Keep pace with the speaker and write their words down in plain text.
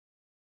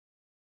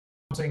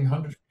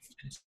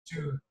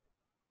152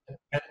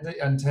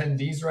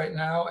 attendees right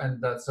now,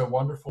 and that's a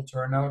wonderful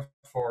turnout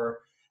for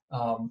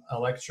a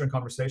lecture and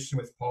conversation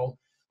with Paul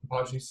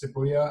Mpagi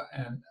Sepuya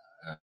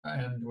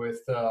and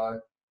with Julia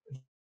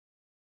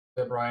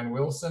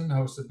Bryan-Wilson,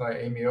 hosted by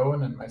Amy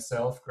Owen and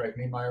myself, Greg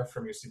Niemeyer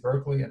from UC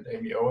Berkeley, and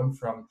Amy Owen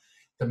from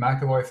the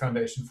McEvoy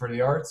Foundation for the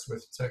Arts,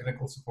 with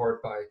technical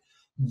support by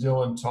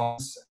Jill and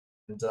Thomas.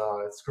 And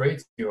it's great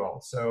to see you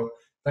all. So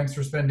thanks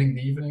for spending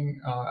the evening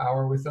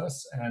hour with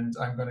us. And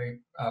I'm going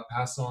to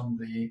pass on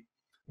the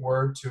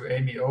word to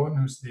Amy Owen,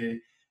 who's the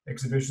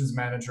exhibitions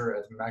manager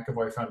at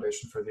McEvoy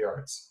Foundation for the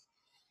Arts.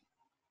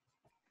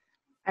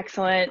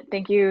 Excellent.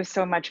 Thank you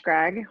so much,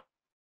 Greg,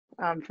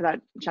 for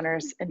that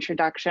generous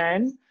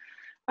introduction.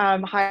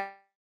 Hi,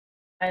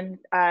 and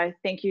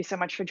thank you so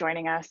much for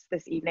joining us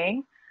this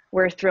evening.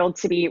 We're thrilled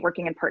to be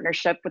working in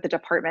partnership with the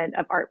Department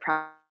of Art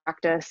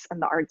Practice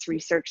and the Arts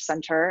Research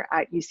Center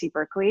at UC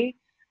Berkeley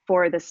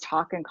for this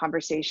talk and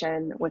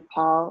conversation with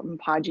Paul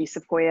Mpagi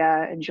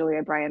Sepuya and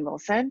Julia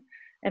Bryan-Wilson,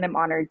 and I'm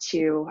honored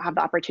to have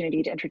the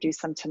opportunity to introduce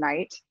them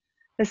tonight.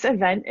 This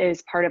event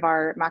is part of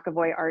our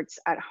McEvoy Arts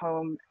at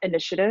Home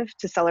initiative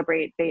to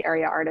celebrate Bay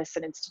Area artists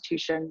and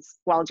institutions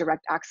while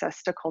direct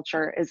access to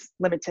culture is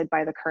limited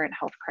by the current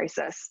health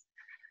crisis.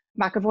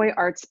 McEvoy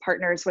Arts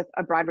partners with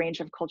a broad range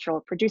of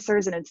cultural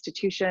producers and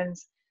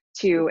institutions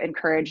to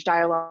encourage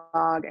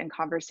dialogue and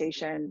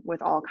conversation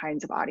with all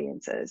kinds of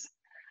audiences.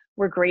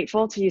 We're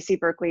grateful to UC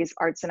Berkeley's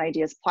Arts and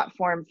Ideas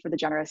platform for the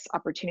generous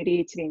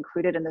opportunity to be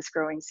included in this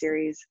growing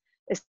series,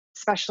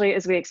 especially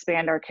as we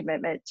expand our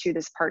commitment to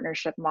this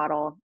partnership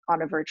model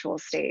on a virtual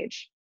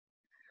stage.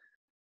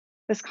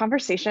 This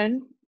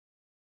conversation,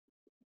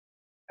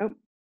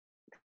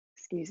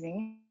 excuse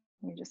me,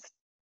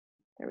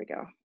 there we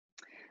go.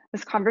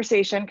 This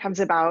conversation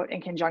comes about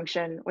in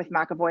conjunction with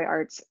McEvoy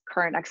Arts'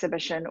 current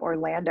exhibition,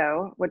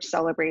 Orlando, which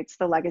celebrates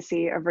the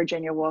legacy of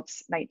Virginia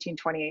Woolf's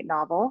 1928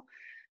 novel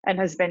and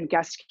has been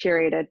guest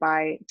curated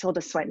by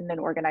Tilda Swinton and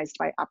organized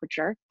by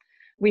Aperture.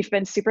 We've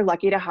been super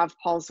lucky to have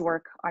Paul's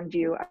work on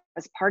view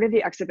as part of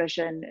the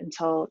exhibition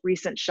until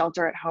recent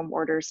shelter-at-home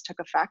orders took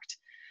effect.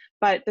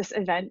 But this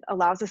event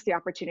allows us the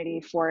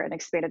opportunity for an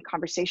expanded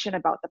conversation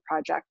about the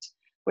project,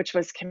 which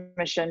was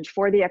commissioned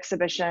for the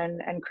exhibition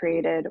and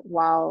created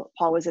while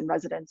Paul was in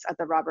residence at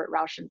the Robert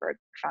Rauschenberg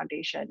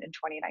Foundation in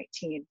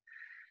 2019.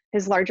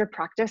 His larger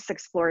practice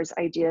explores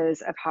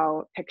ideas of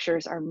how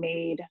pictures are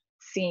made,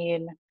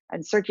 seen,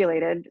 and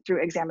circulated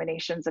through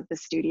examinations of the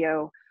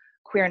studio,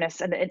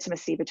 queerness, and the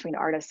intimacy between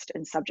artist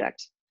and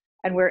subject.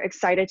 And we're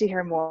excited to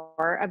hear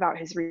more about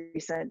his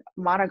recent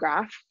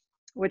monograph,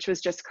 which was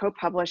just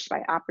co-published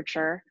by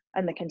Aperture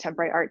and the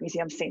Contemporary Art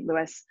Museum St.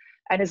 Louis,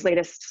 and his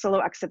latest solo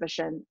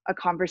exhibition, A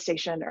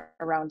Conversation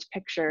Around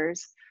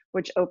Pictures,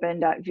 which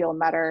opened at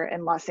Vielmetter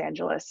in Los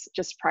Angeles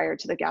just prior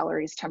to the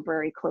gallery's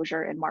temporary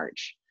closure in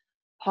March.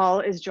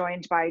 Paul is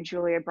joined by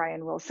Julia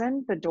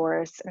Bryan-Wilson, the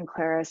Doris and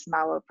Clarence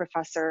Malo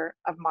Professor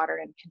of Modern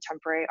and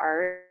Contemporary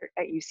Art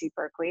at UC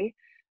Berkeley,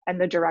 and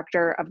the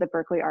director of the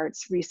Berkeley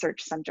Arts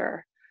Research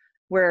Center.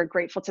 We're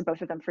grateful to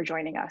both of them for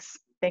joining us.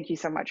 Thank you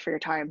so much for your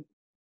time.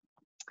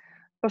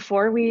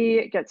 Before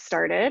we get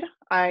started,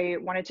 I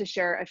wanted to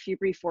share a few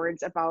brief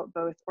words about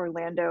both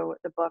Orlando,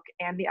 the book,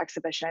 and the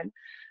exhibition,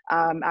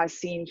 as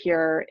seen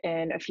here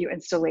in a few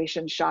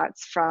installation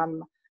shots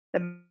from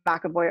the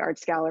McEvoy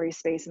Arts Gallery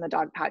space in the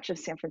Dogpatch of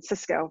San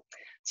Francisco,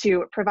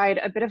 to provide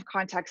a bit of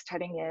context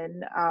heading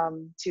in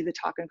to the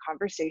talk and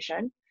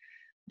conversation.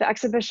 The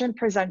exhibition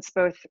presents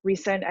both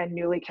recent and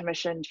newly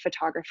commissioned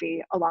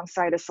photography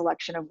alongside a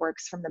selection of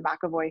works from the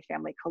McEvoy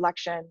family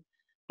collection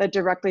that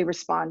directly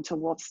respond to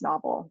Woolf's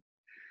novel.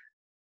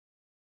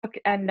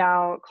 And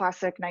now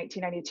classic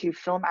 1992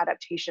 film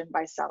adaptation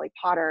by Sally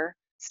Potter,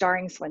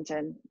 starring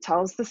Swinton,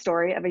 tells the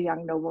story of a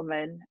young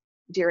nobleman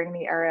during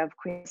the era of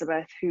Queen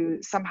Elizabeth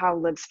who somehow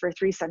lives for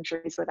 3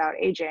 centuries without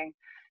aging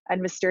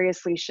and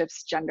mysteriously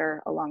shifts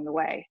gender along the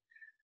way.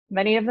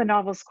 Many of the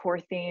novel's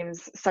core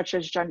themes, such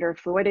as gender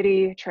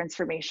fluidity,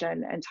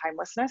 transformation, and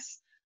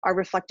timelessness, are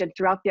reflected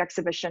throughout the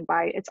exhibition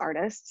by its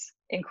artists,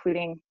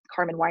 including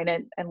Carmen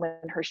Wynant and Lynn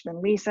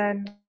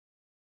Hirschman-Leeson,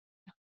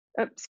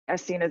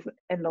 as seen as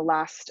in the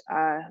last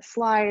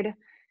slide.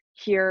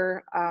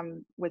 Here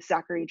with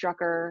Zachary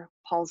Drucker,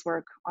 Paul's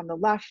work on the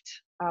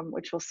left,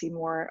 which we'll see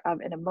more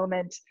of in a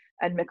moment,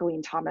 and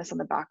Micheline Thomas on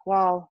the back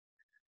wall.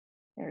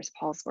 There's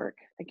Paul's work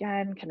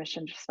again,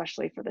 commissioned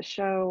especially for the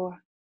show.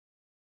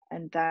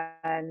 And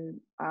then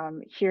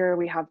here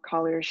we have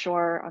Collier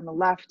Shore on the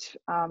left,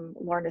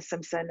 Lorna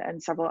Simpson,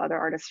 and several other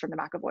artists from the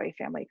McEvoy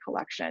family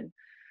collection.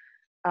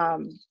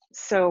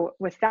 So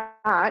with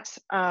that,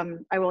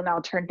 I will now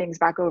turn things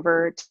back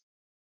over to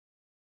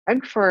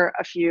Greg for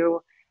a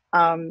few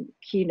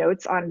key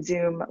notes on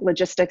Zoom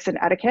logistics and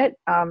etiquette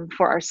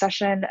for our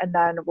session, and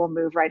then we'll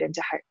move right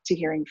into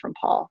hearing from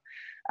Paul.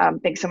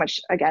 Thanks so much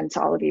again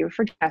to all of you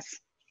for joining us.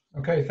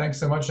 Okay, thanks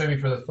so much, Amy,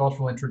 for the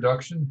thoughtful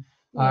introduction.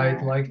 Yeah.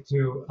 I'd like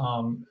to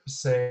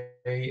say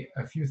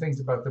a few things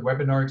about the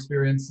webinar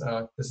experience.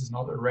 This is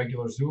not a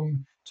regular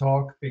Zoom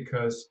talk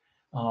because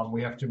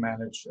we have to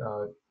manage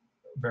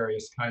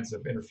various kinds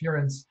of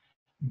interference,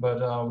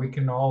 but we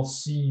can all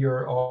see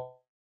your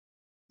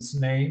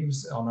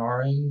names on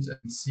our end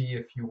and see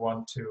if you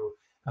want to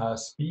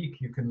speak.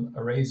 You can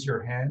raise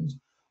your hand.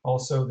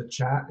 Also, the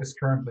chat is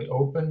currently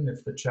open.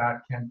 If the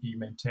chat can't be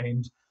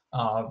maintained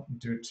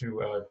due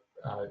to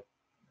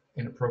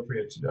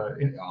inappropriate,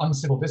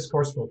 uncivil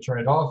discourse, we'll turn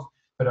it off.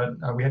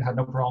 But we had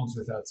no problems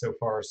with that so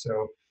far.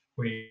 So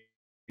we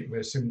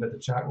assume that the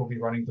chat will be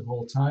running the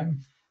whole time.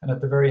 And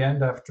at the very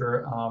end,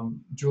 after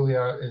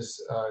Julia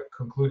is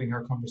concluding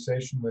her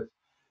conversation with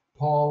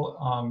Paul,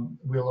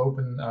 we'll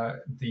open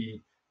the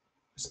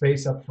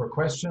space up for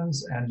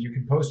questions, and you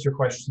can post your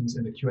questions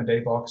in the Q&A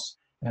box,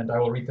 and I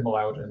will read them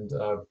aloud, and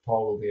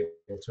Paul will be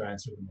able to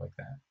answer them like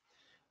that.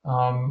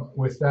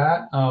 With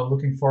that,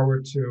 looking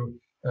forward to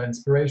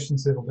inspiration,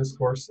 civil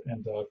discourse,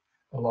 and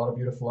a lot of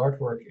beautiful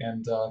artwork.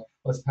 And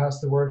let's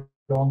pass the word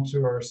on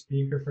to our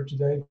speaker for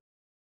today,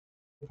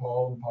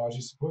 Paul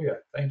Mpagi Sepuya.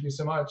 Thank you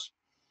so much.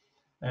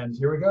 And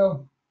here we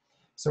go.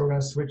 So we're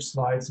going to switch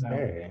slides now.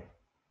 Hey,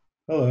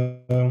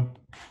 hello.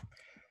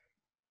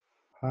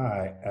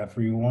 Hi,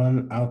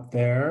 everyone out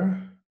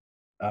there.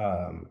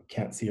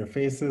 Can't see your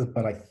faces,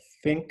 but I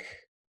think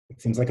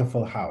it seems like a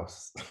full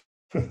house.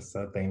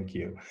 So thank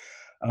you.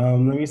 Let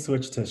me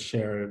switch to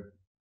share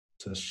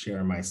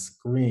my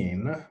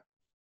screen.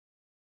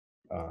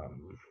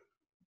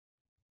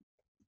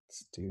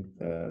 Let's do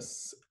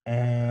this,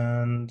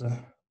 and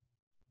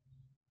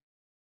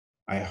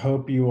I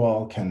hope you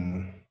all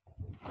can.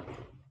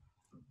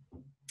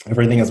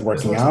 Everything is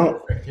working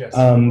out. Perfect, yes.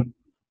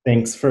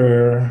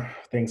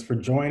 Thanks for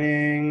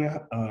joining.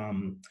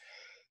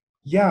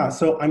 Yeah,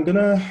 so I'm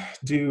gonna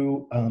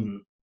do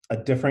a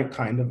different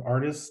kind of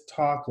artist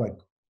talk, like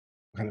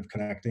kind of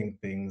connecting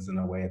things in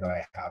a way that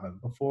I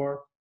haven't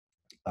before,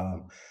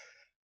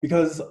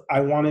 because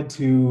I wanted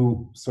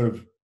to sort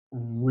of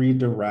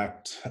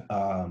redirect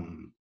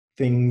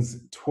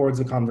things towards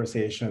a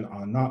conversation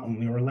on not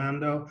only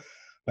Orlando,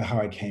 but how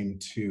I came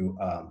to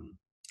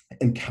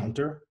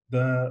encounter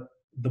the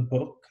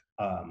book,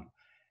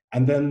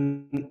 and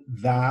then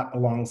that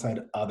alongside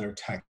other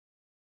texts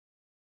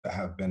that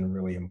have been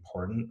really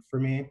important for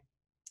me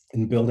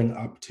in building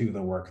up to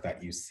the work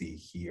that you see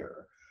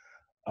here.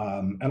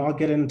 And I'll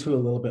get into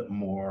a little bit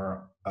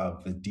more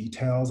of the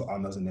details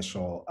on those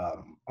initial,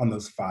 on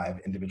those 5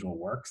 individual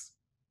works.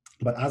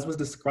 But as was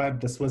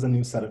described, this was a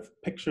new set of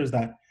pictures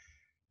that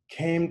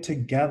came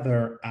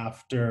together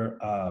after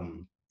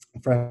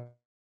friend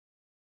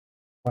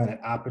at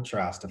Aperture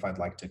asked if I'd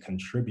like to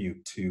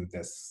contribute to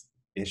this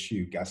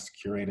issue guest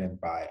curated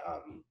by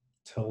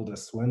Tilda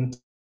Swinton.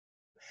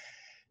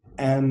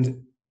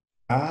 And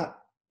that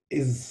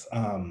is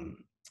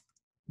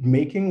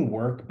making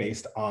work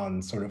based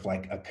on sort of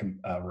like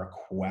a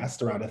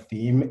request around a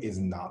theme is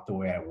not the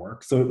way I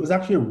work. So it was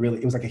actually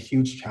it was like a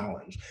huge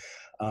challenge.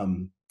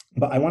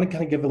 But I want to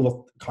kind of give a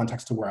little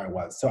context to where I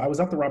was. So I was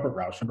at the Robert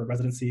Rauschenberg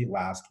residency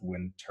last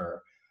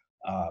winter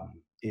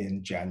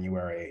in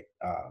January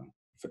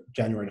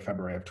to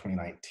February of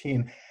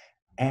 2019.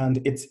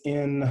 And it's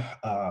in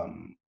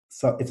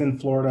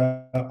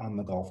Florida on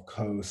the Gulf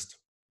Coast.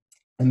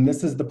 And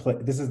this is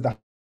the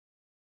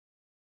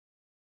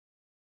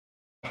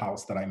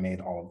house that I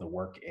made all of the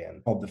work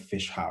in, called the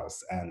Fish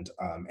House. And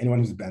anyone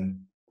who's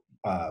been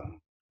to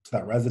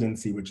that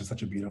residency, which is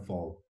such a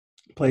beautiful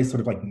place,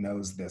 sort of like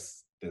knows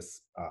this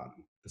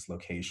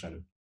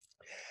location.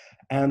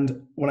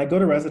 And when I go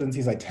to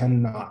residencies, I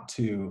tend not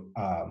to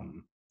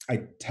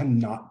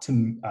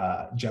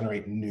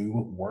generate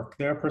new work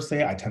there per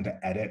se. I tend to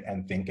edit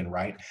and think and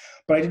write.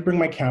 But I did bring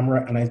my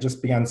camera, and I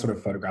just began sort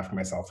of photographing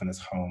myself in this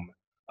home,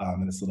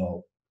 in this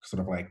little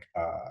sort of like,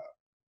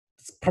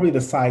 it's probably the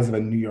size of a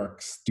New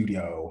York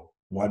studio,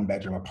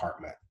 1-bedroom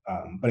apartment.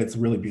 But it's a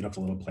really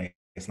beautiful little place.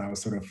 And I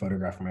was sort of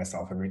photographing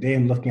myself every day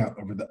and looking out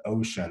over the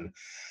ocean.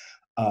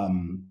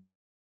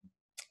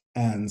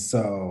 And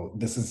so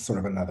this is sort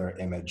of another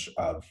image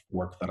of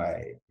work that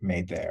I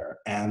made there.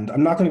 And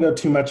I'm not going to go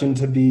too much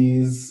into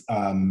these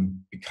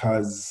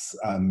because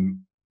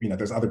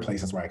there's other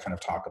places where I kind of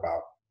talk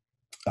about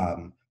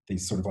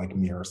these sort of like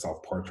mirror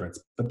self-portraits,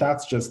 but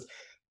that's just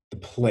the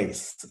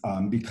place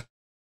because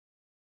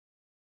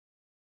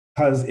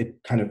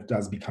it kind of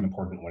does become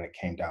important when it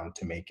came down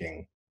to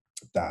making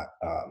that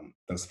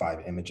those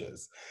 5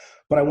 images.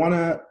 But I want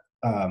to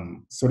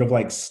sort of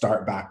like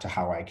start back to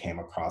how I came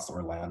across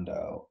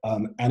Orlando.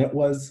 And it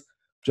was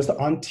just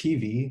on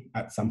TV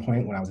at some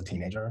point when I was a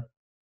teenager.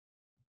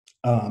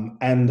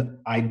 And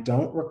I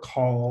don't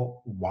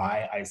recall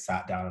why I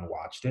sat down and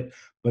watched it,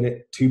 but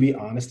to be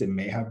honest, it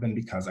may have been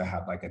because I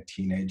had like a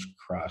teenage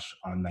crush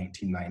on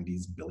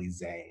 1990s Billy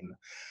Zane.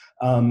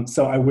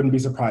 So I wouldn't be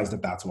surprised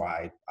if that's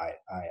why I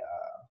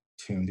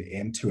tuned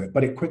into it.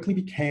 But it quickly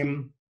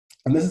became,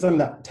 and this is something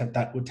that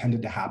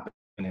tended to happen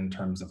in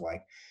terms of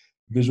like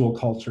visual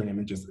culture and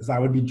images, is I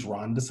would be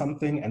drawn to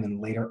something, and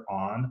then later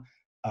on,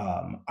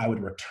 I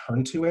would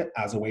return to it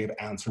as a way of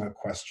answering a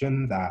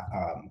question that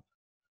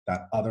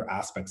other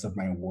aspects of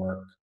my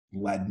work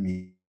led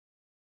me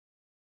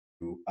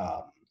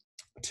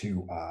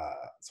to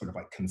sort of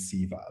like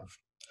conceive of.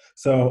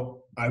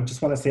 So I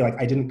just want to say, like,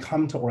 I didn't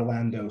come to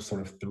Orlando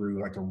sort of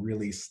through like a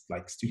really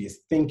like studious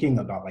thinking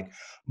about like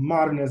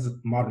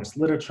modernist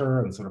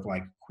literature and sort of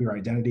like queer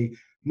identity.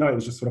 No, it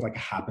was just sort of like a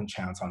happen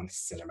chance on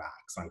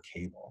Cinemax, on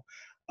cable.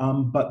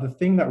 But the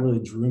thing that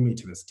really drew me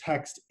to this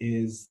text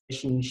is the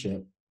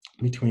relationship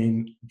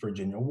between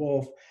Virginia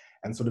Woolf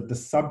and sort of the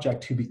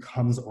subject who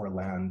becomes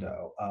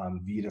Orlando,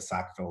 Vida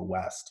Sackville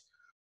West,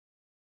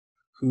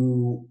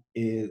 who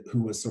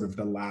was sort of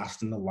the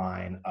last in the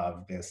line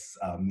of this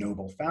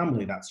noble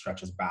family that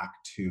stretches back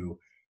to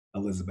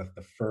Elizabeth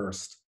I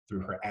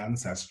through her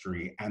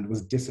ancestry and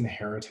was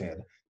disinherited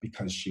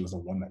because she was a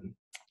woman.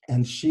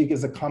 And she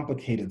is a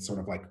complicated sort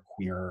of like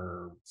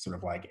queer sort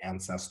of like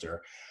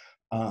ancestor.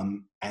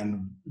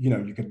 And, you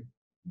know,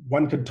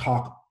 one could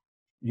talk,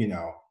 you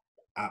know,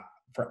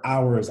 for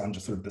hours on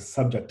just sort of the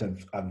subject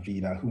of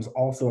Vida, who's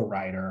also a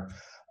writer.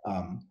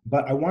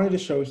 But I wanted to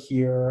show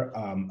here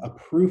a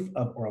proof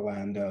of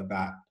Orlando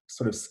that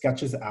sort of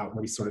sketches out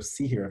what we sort of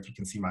see here, if you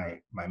can see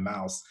my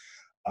mouse,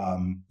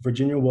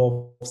 Virginia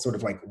Woolf sort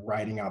of like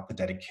writing out the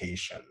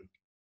dedication.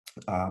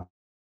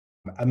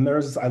 And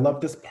I love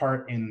this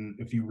part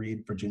if you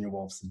read Virginia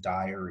Woolf's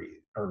diary,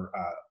 or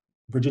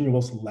Virginia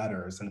Woolf's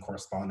letters and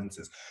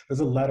correspondences.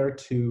 There's a letter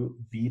to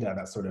Vida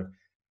that sort of,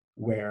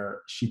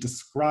 where she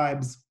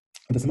describes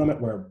this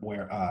moment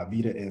where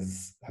Vida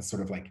has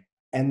sort of like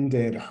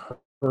ended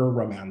her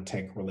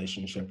romantic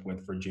relationship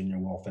with Virginia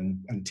Woolf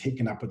and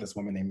taken up with this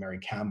woman named Mary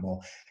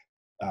Campbell.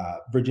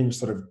 Virginia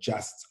sort of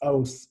jests,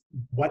 oh,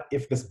 what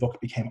if this book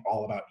became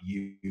all about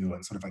you,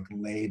 and sort of like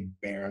laid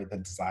bare the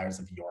desires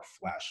of your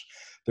flesh.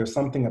 There's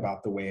something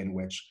about the way in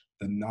which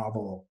the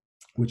novel,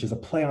 which is a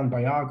play on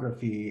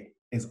biography,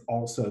 is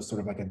also sort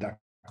of like a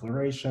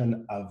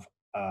declaration of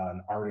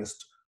an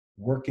artist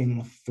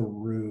working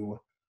through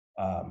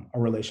a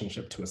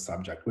relationship to a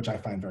subject, which I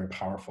find very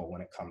powerful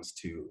when it comes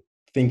to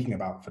thinking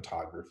about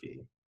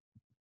photography.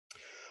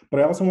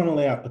 But I also want to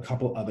lay out a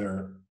couple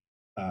other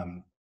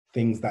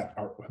things that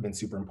have been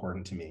super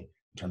important to me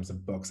in terms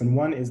of books. And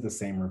one is The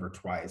Same River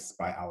Twice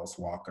by Alice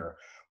Walker,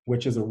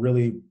 which is a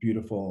really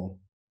beautiful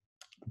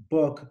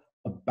book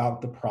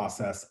about the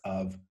process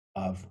of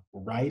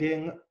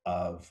writing,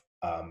 of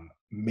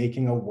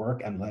making a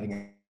work and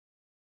letting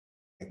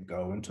it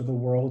go into the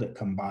world. It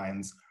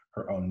combines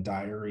her own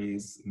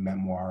diaries,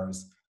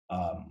 memoirs,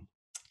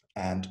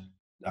 and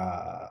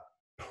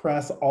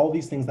press, all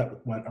these things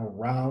that went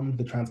around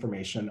the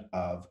transformation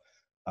of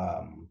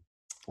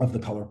The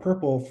Color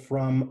Purple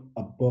from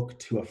a book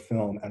to a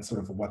film, and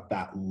sort of what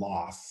that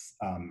loss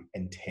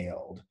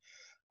entailed.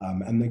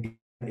 And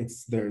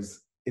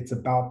it's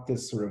about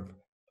this sort of,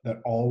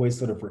 that always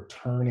sort of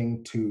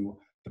returning to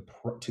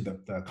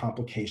the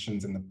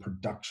complications in the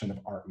production of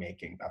art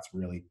making. That's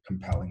really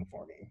compelling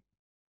for me.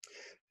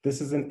 This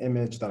is an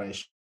image that I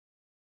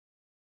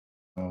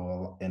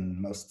show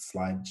in most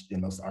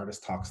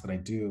artist talks that I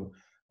do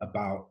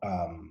about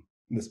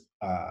this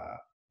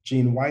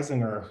Jean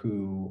Weisinger,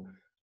 who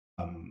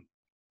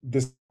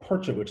this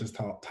portrait, which is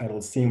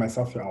titled Seeing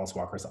Myself Through Alice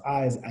Walker's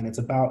Eyes, and it's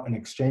about an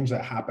exchange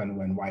that happened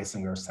when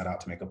Weisinger set out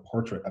to make a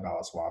portrait of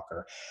Alice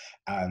Walker,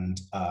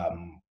 and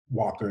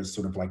Walker's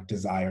sort of like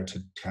desire to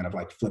kind of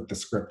like flip the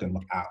script and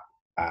look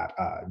at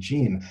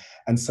Jean.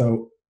 And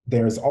so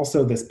there's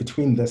also this,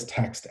 between this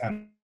text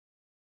and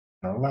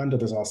Orlando,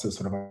 there's also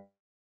sort of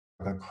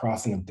a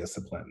crossing of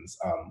disciplines,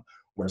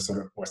 where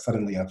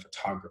suddenly a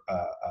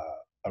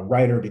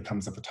writer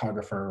becomes a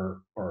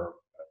photographer, or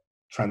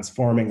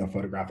transforming a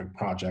photographic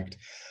project.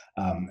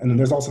 And then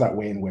there's also that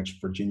way in which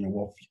Virginia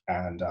Woolf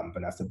and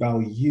Vanessa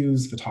Bell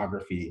use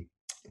photography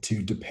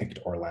to depict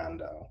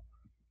Orlando.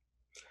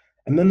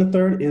 And then the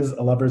third is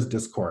A Lover's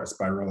Discourse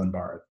by Roland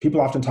Barthes.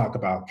 People often talk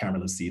about Camera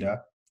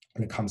Lucida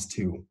when it comes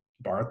to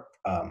Barthes.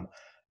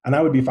 And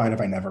I would be fine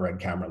if I never read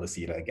Camera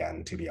Lucida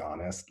again, to be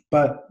honest,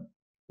 but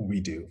we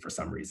do for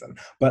some reason.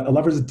 But A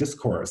Lover's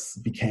Discourse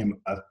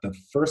became the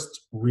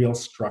first real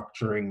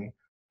structuring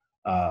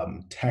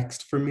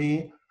text for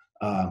me,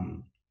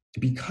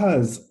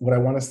 because what I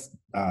want to,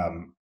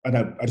 and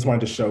I just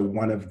wanted to show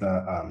one of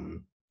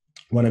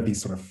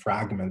these sort of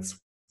fragments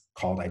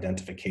called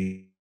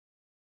Identifications.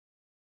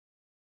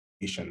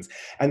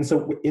 And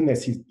so in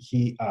this,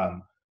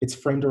 it's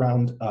framed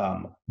around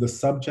the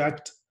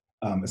subject,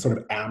 a sort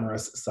of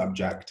amorous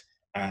subject,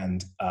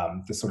 and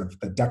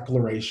the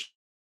declarations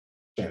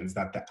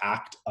that the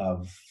act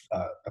of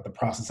that the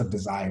process of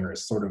desire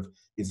is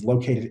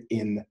located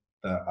in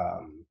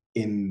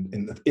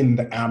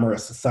the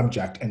amorous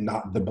subject and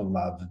not the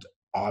beloved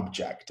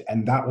object.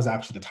 And that was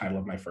actually the title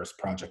of my first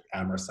project,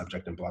 Amorous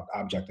Subject and Beloved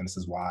Object. And this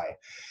is why.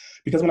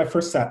 Because when I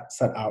first set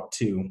out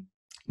to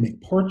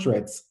make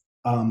portraits,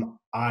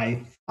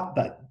 I thought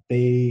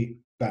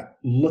that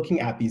looking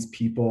at these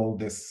people,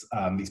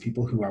 these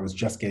people who I was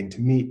just getting to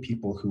meet,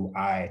 people who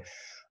I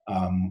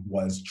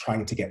was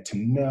trying to get to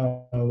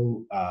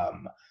know,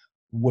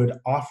 would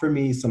offer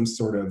me some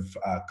sort of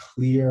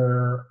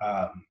clear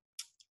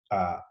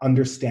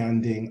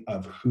understanding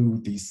of who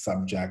these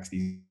subjects,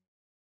 these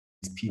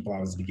people I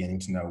was beginning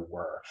to know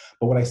were.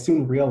 But what I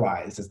soon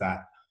realized is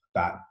that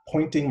that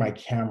pointing my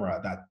camera,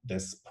 that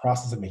this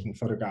process of making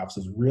photographs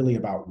was really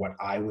about what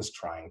I was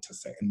trying to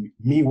say, and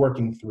me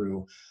working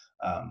through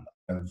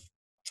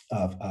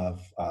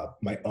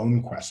my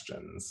own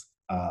questions.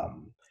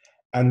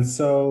 And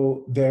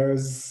so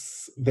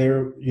this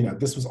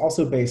was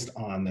also based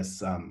on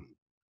this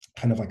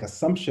kind of like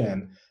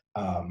assumption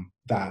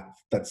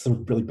that's sort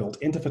of really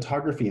built into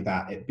photography,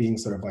 that it being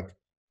sort of like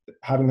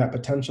having that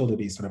potential to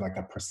be sort of like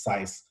a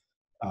precise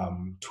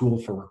tool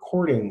for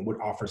recording would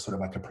offer sort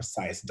of like a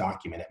precise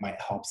document. It might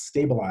help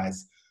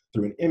stabilize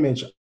through an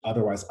image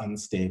otherwise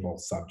unstable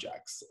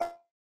subjects.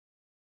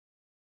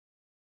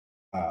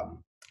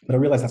 But I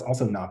realized that's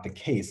also not the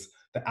case.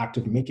 The act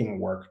of making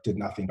work did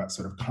nothing but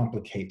sort of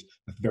complicate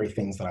the very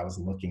things that I was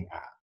looking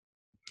at.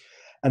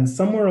 And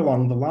somewhere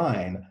along the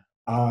line,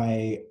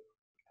 I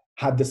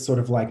had this sort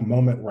of like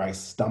moment where I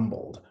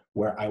stumbled,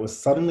 where I was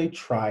suddenly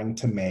trying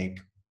to make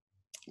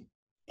a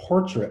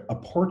portrait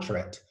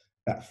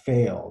that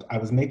failed. I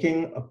was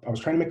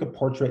trying to make a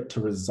portrait to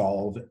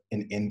resolve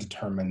an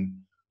indeterminate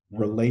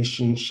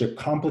relationship,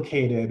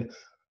 complicated,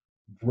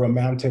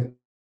 romantic,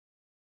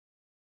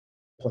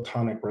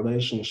 platonic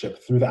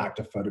relationship through the act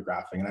of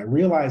photographing. And I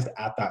realized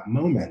at that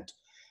moment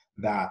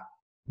that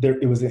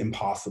it was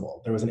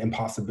impossible. There was an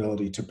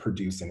impossibility to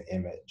produce an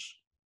image.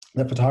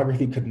 That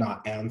photography could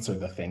not answer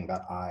the thing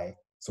that I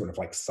sort of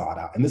like sought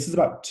out. And this is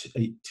about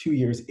 2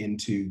 years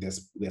into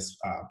this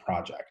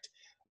project,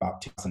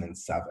 about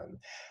 2007.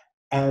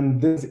 And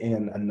this is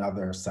in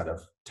another set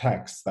of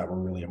texts that were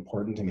really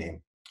important to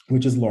me,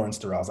 which is Lawrence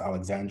Durrell's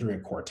Alexandria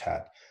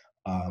Quartet,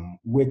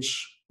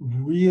 which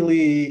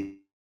really,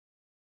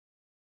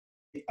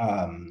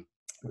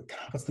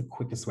 what's the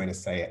quickest way to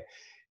say it?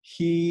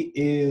 He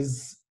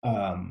is,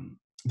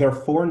 there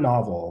are 4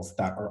 novels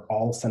that are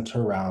all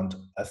centered around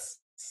a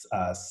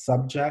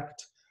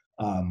subject,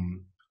 a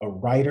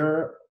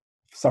writer,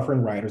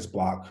 suffering writer's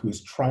block,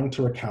 who's trying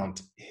to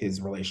recount his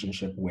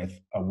relationship with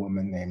a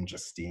woman named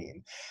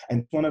Justine.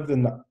 And one of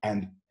them,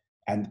 and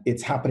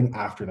it's happening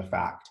after the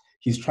fact.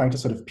 He's trying to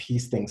sort of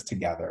piece things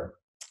together.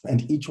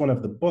 And each one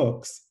of the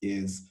books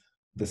is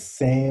the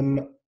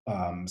same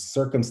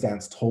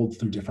circumstance told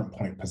through different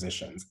point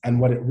positions. And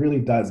what it really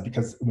does,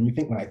 because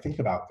when I think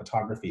about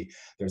photography,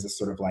 there's this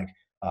sort of like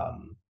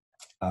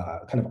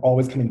kind of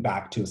always coming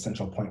back to a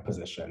central point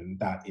position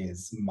that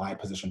is my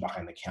position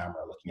behind the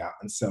camera looking out.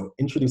 And so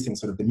introducing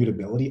sort of the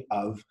mutability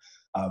of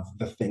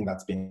the thing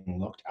that's being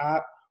looked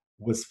at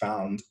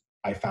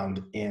I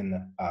found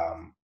in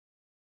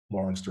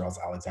Lawrence Durrell's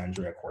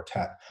Alexandria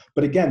Quartet.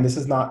 But again, this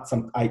is not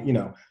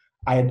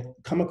I had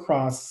come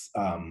across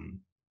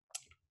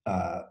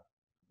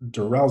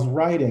Durrell's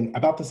writing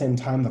about the same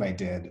time that I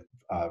did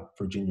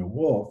Virginia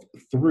Woolf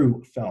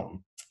through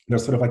film.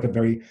 There's sort of like a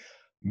very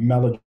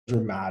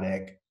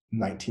melodramatic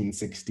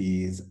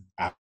 1960s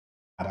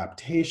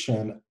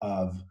adaptation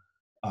of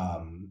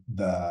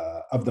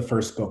the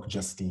first book,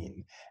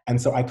 Justine.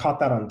 And so I caught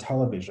that on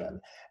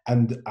television,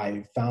 and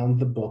I found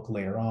the book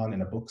later on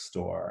in a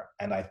bookstore,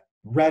 and I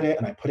read it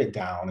and I put it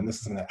down. And this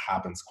is something that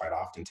happens quite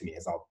often to me,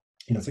 is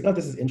it's like, oh,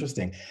 this is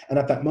interesting. And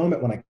at that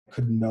moment when I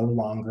could no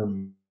longer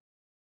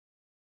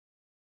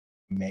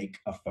make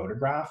a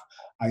photograph,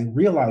 I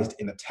realized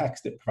in the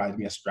text it provided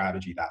me a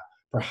strategy that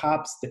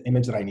perhaps the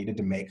image that I needed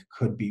to make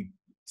could be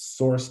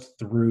sourced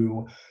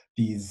through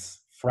these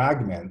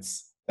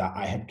fragments that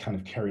I had kind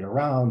of carried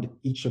around,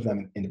 each of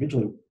them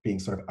individually being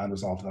sort of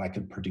unresolved, that I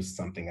could produce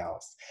something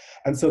else.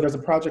 And so there's a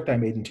project I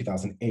made in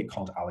 2008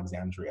 called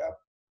Alexandria,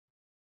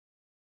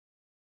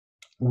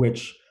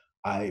 which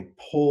I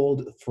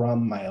pulled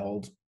from my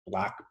old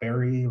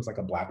BlackBerry. It was like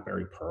a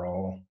BlackBerry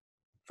Pearl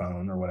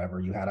phone or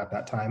whatever you had at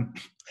that time.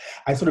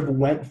 I sort of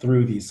went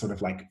through these sort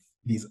of like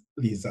these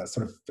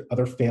sort of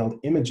other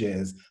failed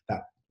images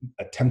that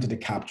attempted to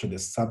capture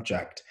this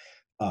subject,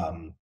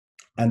 and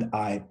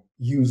I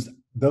used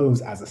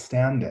those as a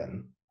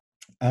stand-in.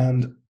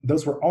 And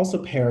those were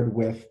also paired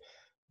with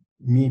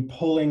me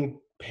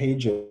pulling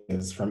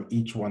pages from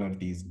each one of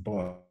these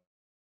books,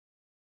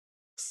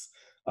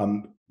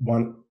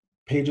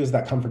 pages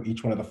that come from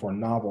each one of the 4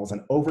 novels,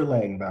 and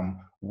overlaying them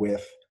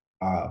with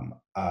an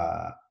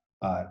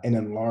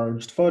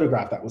enlarged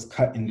photograph that was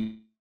cut into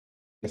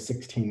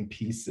 16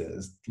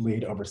 pieces,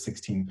 laid over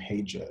 16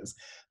 pages,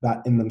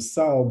 that in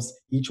themselves,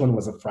 each one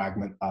was a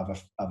fragment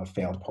of a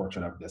failed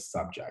portrait of this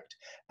subject.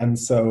 And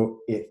so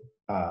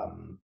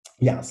I've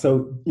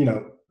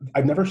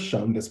never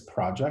shown this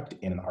project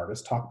in an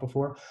artist talk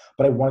before,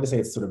 but I wanted to say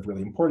it's sort of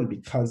really important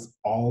because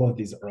all of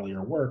these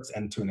earlier works,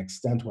 and to an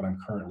extent what I'm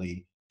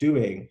currently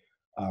doing,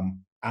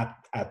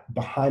 at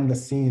behind the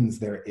scenes,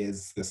 there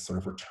is this sort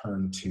of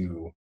return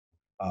to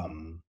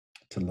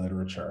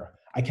literature.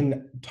 I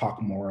can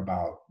talk more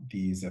about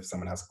these if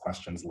someone has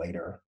questions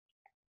later.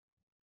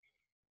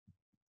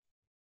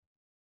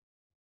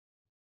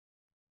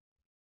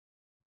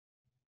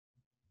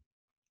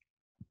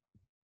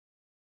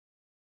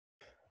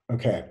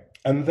 Okay,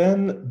 and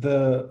then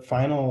the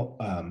final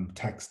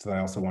text that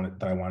I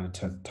wanted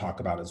to talk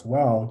about as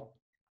well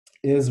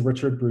is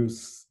Richard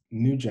Bruce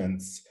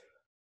Nugent's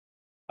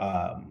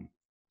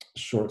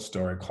short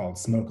story called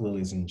Smoke,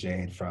 Lilies, and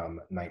Jade from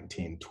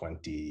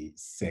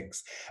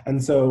 1926.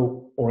 And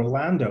so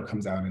Orlando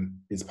comes out and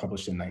is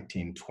published in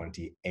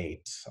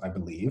 1928, I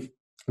believe.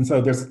 And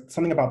so there's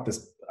something about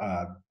this,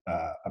 a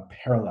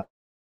parallel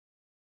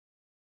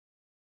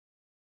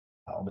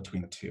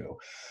between the two.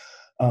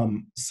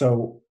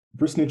 So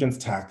Bruce Nugent's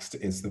text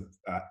is the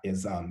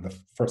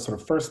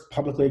first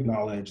publicly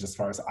acknowledged, as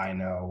far as I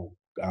know,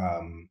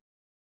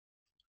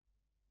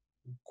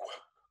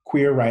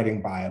 queer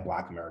writing by a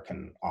Black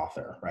American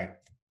author, right?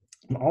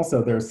 And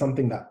also there's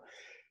something that,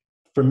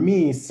 for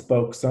me,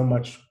 spoke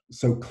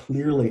so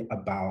clearly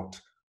about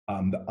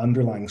the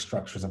underlying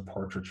structures of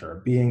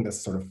portraiture, being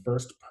this sort of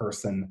first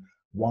person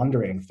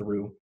wandering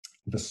through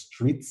the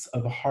streets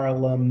of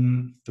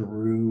Harlem,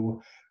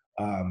 through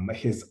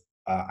his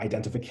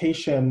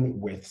identification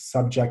with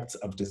subjects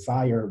of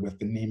desire, with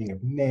the naming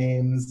of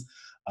names,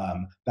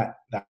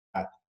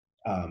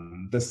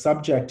 the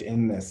subject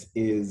in this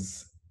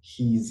is,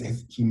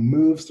 he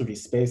moves through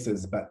these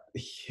spaces, but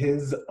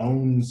his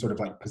own sort of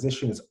like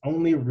position is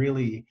only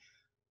really,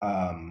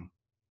 can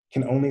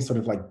only sort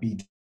of like be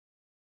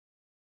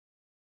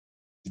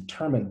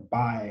determined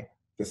by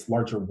this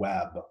larger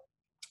web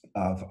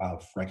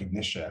of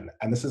recognition.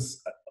 And this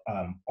is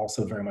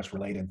also very much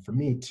related for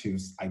me to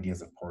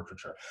ideas of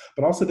portraiture.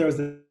 But also there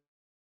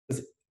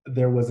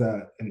was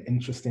an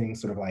interesting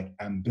sort of like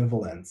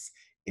ambivalence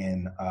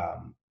in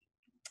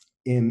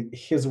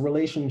his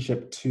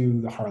relationship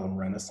to the Harlem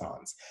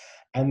Renaissance.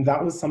 And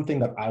that was something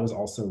that I was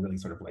also really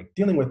sort of like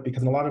dealing with,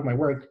 because in a lot of my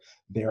work,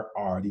 there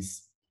are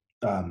these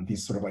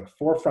sort of like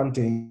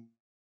forefronting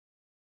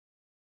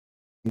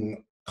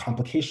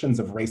complications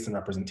of race and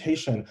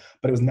representation,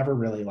 but it was never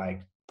really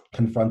like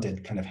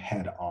confronted kind of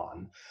head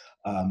on.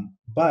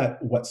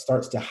 But what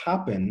starts to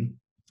happen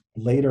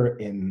later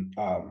in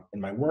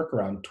my work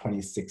around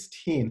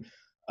 2016,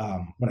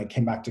 when I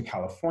came back to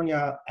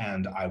California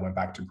and I went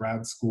back to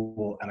grad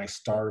school and I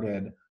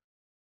started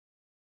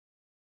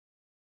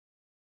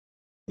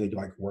really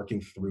like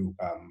working through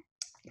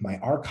my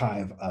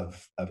archive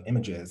of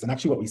images. And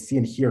actually what we see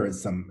in here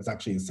is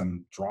actually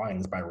some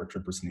drawings by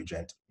Richard Bruce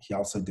Nugent. He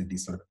also did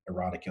these sort of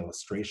erotic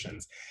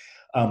illustrations.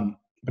 But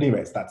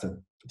anyways, that's a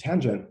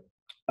tangent.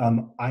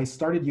 I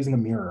started using a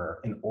mirror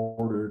in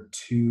order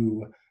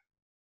to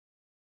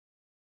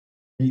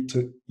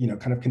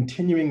kind of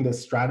continuing the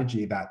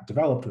strategy that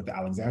developed with the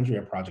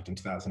Alexandria project in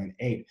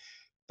 2008,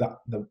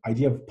 the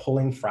idea of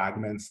pulling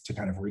fragments to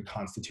kind of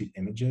reconstitute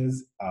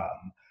images.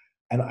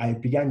 And I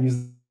began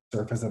using the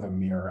surface of a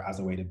mirror as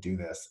a way to do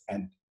this,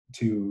 and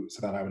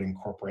so that I would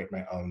incorporate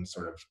my own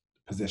sort of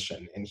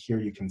position. And here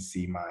you can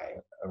see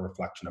a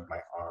reflection of my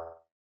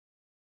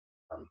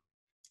arm.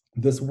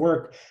 This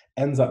work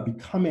ends up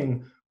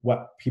becoming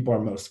what people are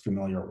most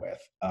familiar with,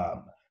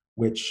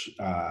 which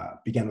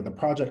began with a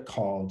project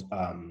called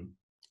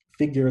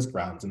Figures,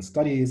 Grounds, and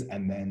Studies,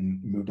 and then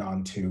moved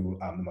on to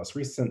the most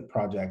recent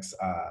projects,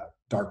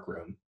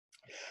 Darkroom.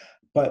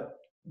 But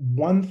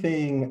one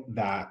thing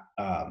that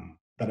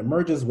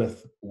emerges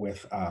with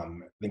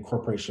the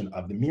incorporation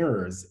of the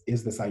mirrors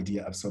is this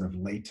idea of sort of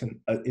latent,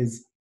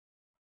 is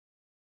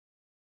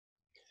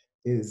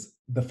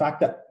the fact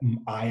that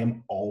I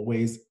am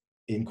always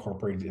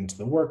incorporated into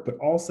the work, but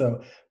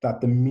also that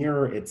the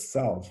mirror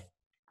itself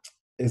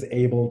is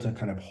able to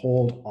kind of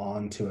hold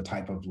on to a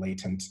type of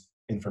latent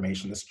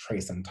information, this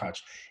trace and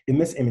touch. In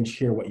this image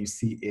here, what you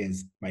see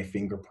is my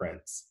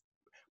fingerprints.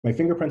 My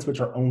fingerprints,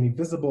 which are only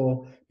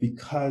visible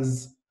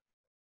because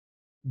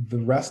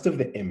the rest of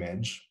the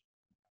image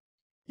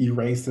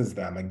erases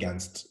them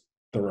against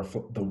the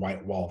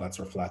white wall that's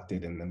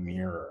reflected in the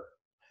mirror.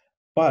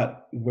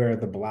 But where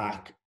the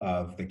black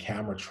of the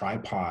camera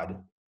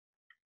tripod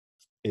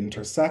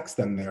intersects,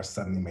 then they're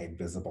suddenly made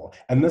visible.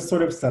 And this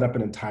sort of set up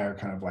an entire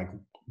kind of like,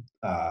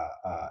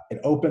 it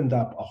opened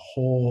up a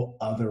whole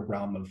other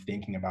realm of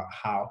thinking about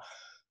how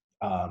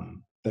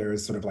there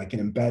is sort of like an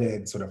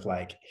embedded sort of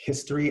like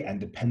history and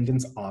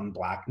dependence on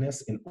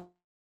Blackness in order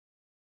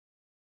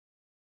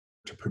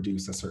to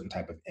produce a certain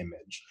type of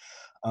image.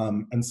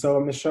 And so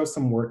I'm going to show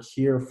some work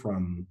here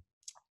from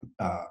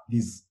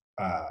these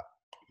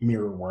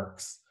mirror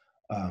works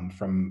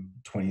from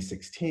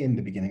 2016,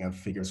 the beginning of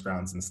Figures,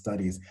 Grounds, and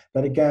Studies,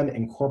 that again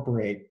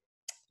incorporate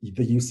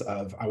the use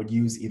of, I would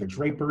use either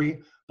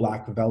drapery,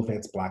 black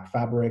velvets, black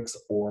fabrics,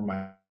 or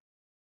my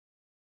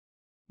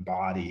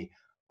body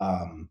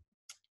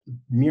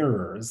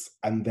mirrors,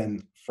 and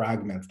then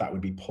fragments that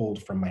would be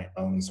pulled from my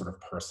own sort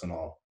of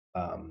personal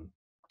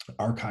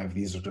archive.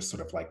 These are just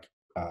sort of like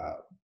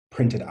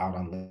printed out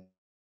on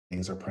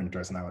laser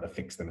printers, and I would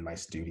affix them in my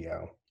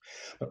studio.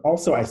 But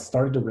also I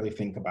started to really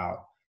think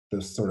about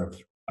the sort of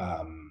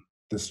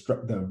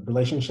the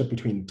relationship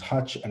between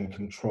touch and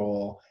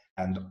control,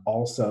 and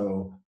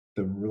also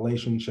the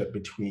relationship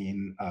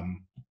between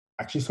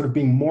actually sort of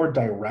being more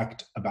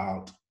direct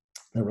about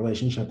the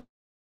relationship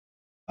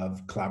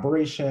of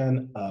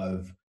collaboration,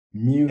 of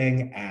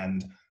musing.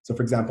 And so,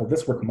 for example,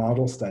 this work,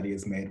 Model Study,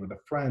 is made with a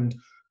friend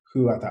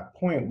who at that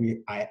point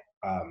I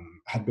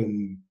had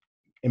been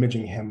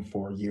imaging him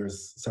for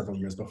years, several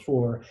years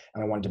before,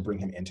 and I wanted to bring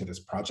him into this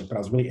project. But I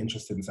was really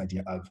interested in this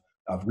idea of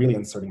really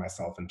inserting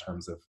myself in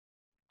terms of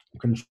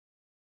control,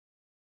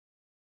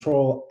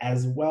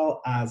 as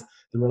well as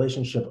the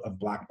relationship of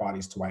Black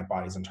bodies to white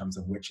bodies in terms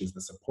of which is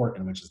the support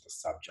and which is the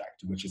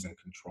subject, which is in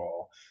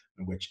control,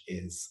 and which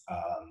is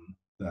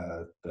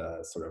the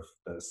sort of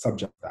the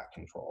subject of that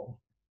control,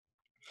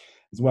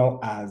 as well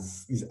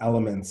as these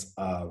elements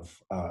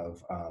of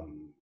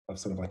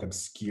sort of like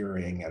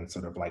obscuring and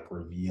sort of like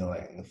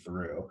revealing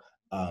through.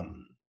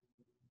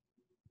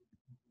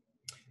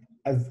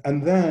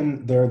 And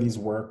then there are these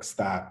works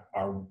that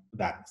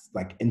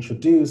like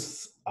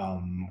introduce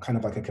kind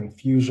of like a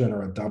confusion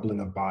or a doubling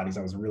of bodies.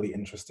 I was really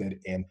interested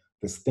in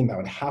this thing that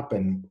would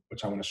happen,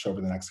 which I want to show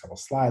over the next couple of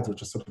slides,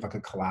 which is sort of like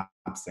a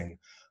collapsing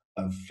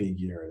of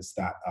figures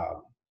that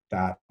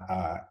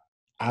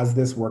as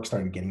this work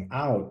started getting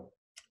out,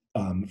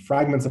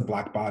 fragments of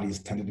Black bodies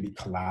tended to be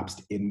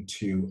collapsed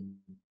into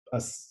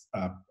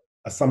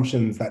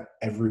assumptions that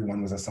everyone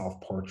was a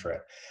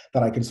self-portrait,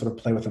 that I could sort of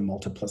play with a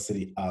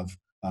multiplicity of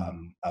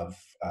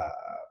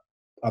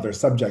other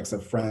subjects,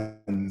 of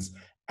friends,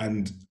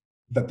 and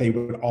that they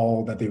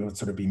would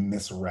sort of be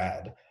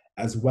misread,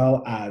 as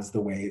well as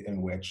the way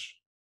in which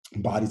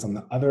bodies on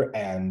the other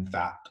end,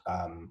 that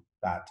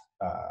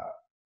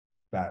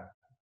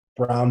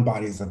brown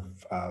bodies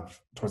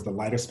of towards the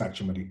lighter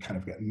spectrum would kind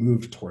of get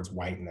moved towards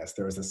whiteness.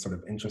 There was this sort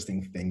of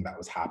interesting thing that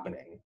was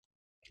happening.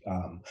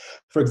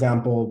 For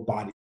example,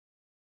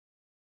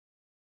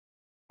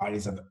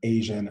 bodies of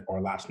Asian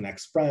or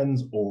Latinx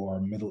friends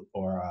or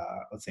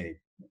let's say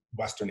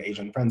Western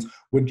Asian friends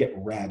would get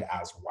read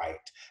as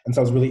white. And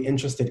so I was really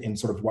interested in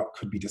sort of what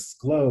could be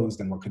disclosed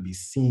and what could be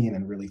seen,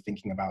 and really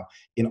thinking about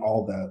in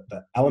all the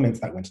elements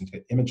that went into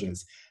the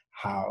images,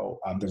 how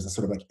there's a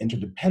sort of like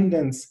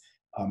interdependence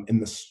in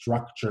the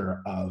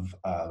structure of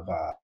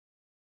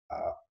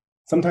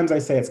sometimes I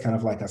say it's kind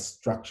of like a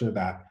structure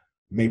that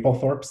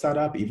Mapplethorpe set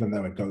up, even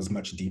though it goes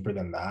much deeper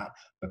than that,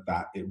 but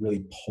that it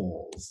really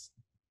pulls.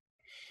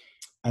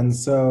 And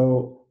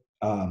so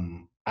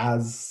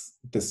as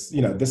this,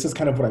 this is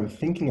kind of what I'm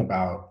thinking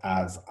about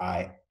as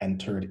I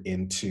entered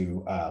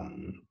into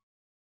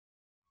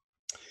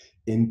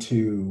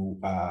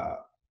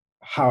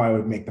how I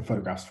would make the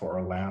photographs for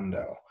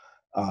Orlando.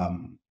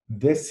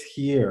 This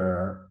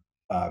here,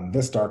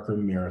 this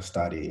darkroom mirror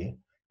study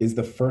is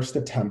the first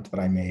attempt that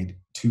I made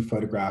to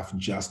photograph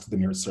just the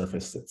mirrored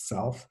surface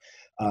itself.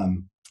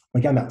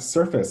 Again, that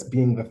surface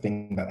being the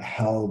thing that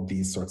held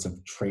these sorts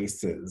of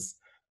traces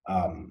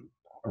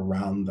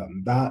around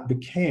them. That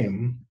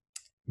became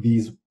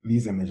these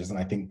images, and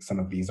I think some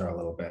of these are a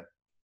little bit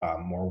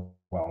more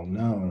well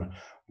known,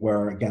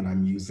 where again,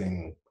 I'm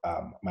using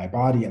my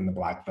body and the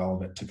black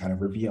velvet to kind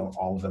of reveal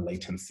all of the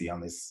latency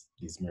on these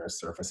mirror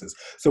surfaces.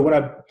 So what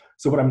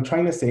I'm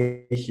trying to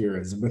say here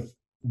is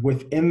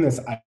within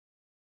this, I'm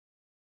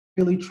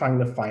really trying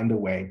to find a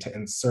way to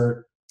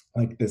insert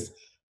like this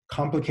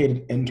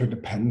complicated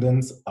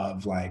interdependence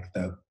of like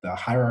the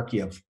hierarchy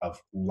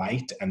of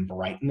light and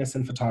brightness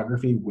in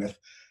photography with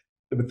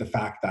the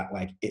fact that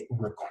like it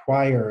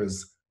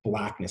requires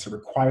blackness, it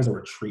requires a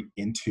retreat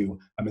into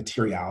a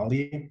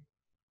materiality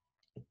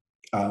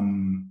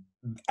and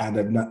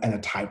a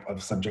type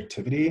of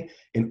subjectivity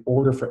in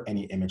order for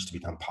any image to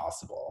become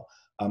possible.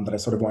 That I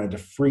sort of wanted to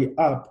free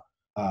up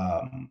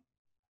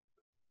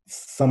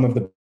some of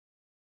the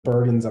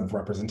burdens of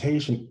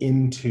representation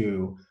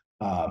into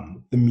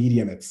the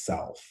medium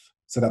itself,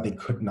 so that they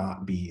could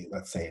not be,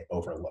 let's say,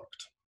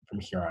 overlooked from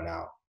here on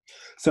out.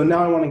 So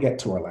now I want to get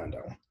to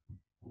Orlando.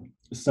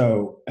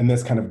 So, and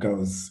this kind of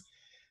goes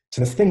to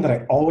this thing that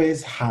I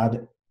always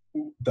had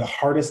the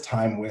hardest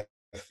time with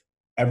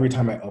every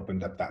time I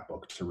opened up that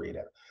book to read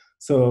it.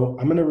 So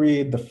I'm going to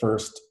read the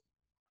first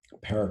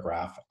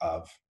paragraph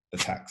of the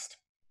text.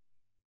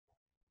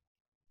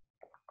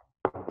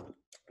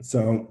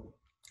 So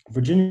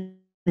Virginia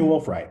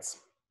Woolf writes,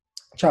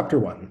 Chapter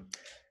 1,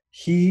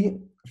 he,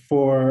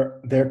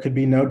 for there could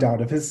be no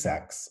doubt of his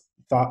sex,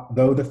 thought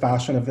though the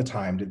fashion of the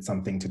time did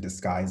something to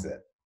disguise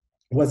it,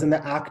 was in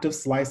the act of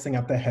slicing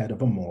at the head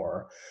of a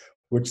Moor,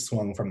 which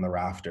swung from the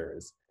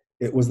rafters.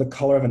 It was the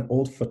color of an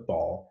old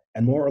football,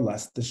 and more or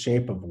less the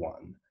shape of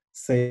one,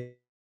 save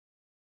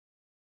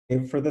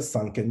for the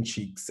sunken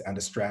cheeks and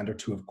a strand or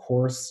two of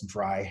coarse,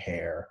 dry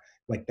hair,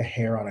 like the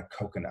hair on a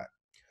coconut.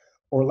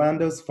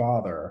 Orlando's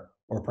father,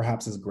 or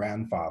perhaps his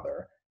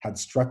grandfather, had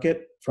struck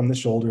it from the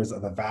shoulders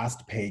of a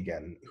vast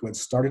pagan who had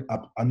started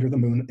up under the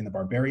moon in the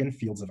barbarian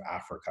fields of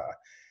Africa,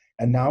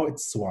 and now it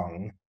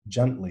swung,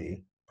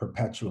 gently,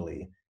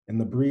 perpetually, in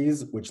the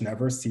breeze which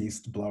never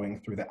ceased blowing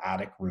through the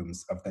attic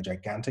rooms of the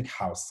gigantic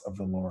house of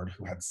the Lord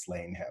who had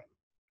slain him.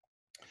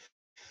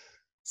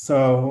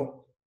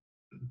 So,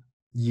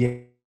 yeah,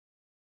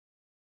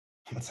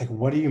 it's like,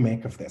 what do you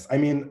make of this? I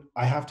mean,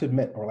 I have to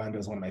admit, Orlando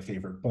is one of my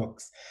favorite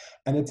books,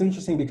 and it's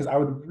interesting because I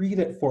would read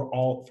it for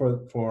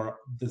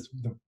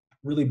the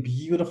really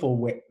beautiful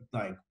way,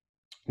 like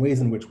ways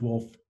in which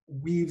Woolf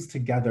weaves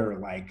together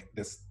like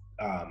this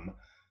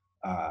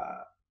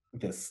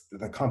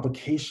the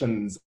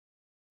complications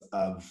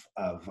of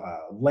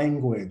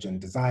language and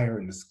desire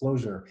and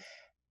disclosure.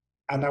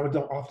 And I would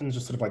often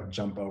just sort of like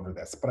jump over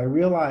this. But I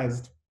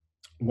realized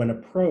when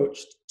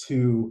approached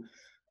to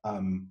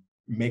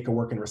make a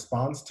work in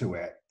response to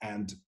it,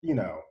 and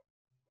the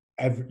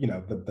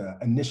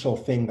initial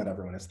thing that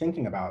everyone is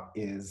thinking about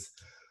is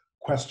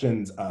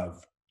questions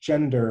of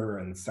gender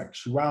and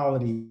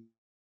sexuality,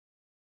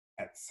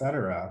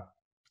 etc.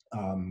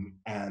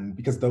 And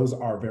because those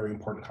are very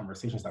important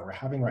conversations that we're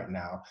having right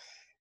now,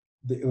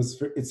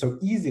 it's so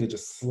easy to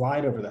just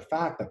slide over the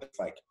fact that it's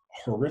like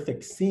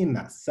horrific scene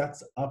that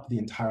sets up the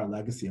entire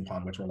legacy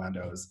upon which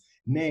Orlando's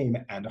name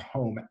and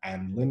home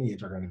and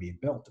lineage are going to be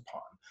built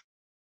upon.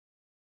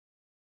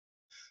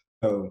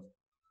 So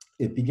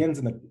it begins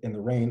in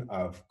the reign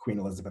of Queen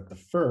Elizabeth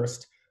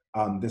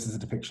I. This is a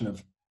depiction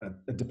of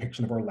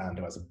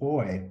Orlando as a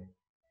boy,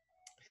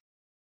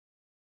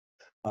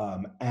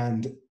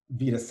 and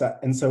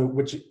so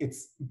which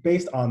it's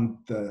based on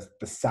the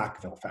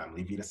Sackville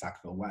family, Vita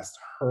Sackville West.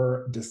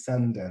 Her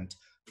descendant,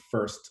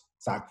 first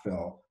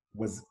Sackville,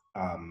 was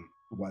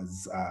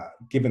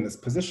given this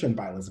position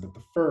by Elizabeth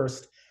I,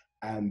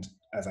 and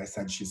as I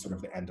said, she's sort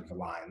of the end of the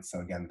line. So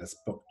again, this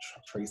book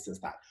traces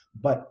that,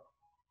 but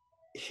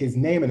his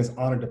name and his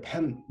honor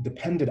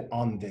depended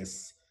on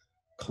this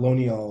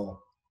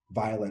colonial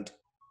violent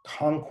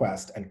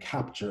conquest and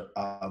capture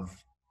of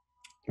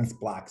this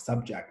Black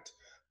subject,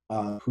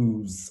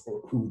 who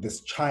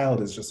this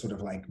child is just sort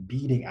of like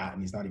beating at,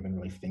 and he's not even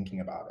really thinking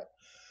about it.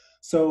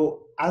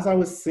 So as I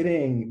was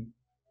sitting,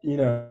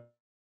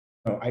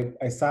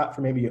 I sat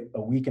for maybe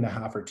a week and a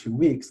half or 2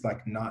 weeks,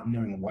 like not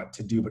knowing what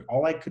to do, but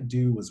all I could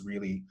do was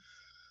really,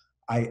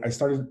 I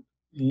started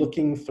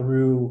looking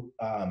through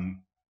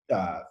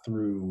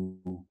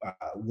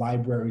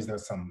libraries.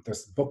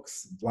 There's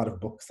books, a lot of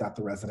books at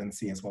the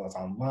residency as well as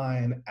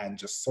online, and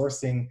just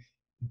sourcing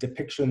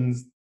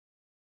depictions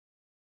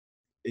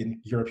in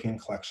European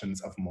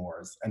collections of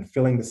Moors and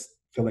filling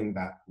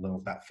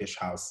that fish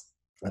house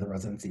at the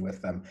residency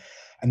with them,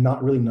 and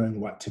not really knowing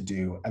what to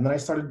do. And then I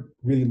started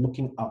really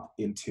looking up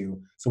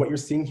into, so what you're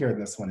seeing here in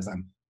this one is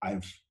I'm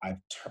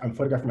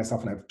photographing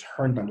myself, and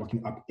I'm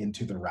looking up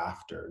into the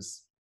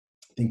rafters,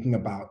 thinking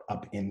about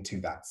up into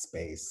that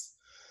space.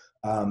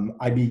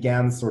 I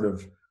began sort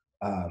of,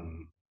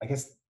 I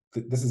guess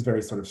this is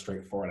very sort of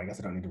straightforward. I guess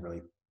I don't need to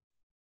really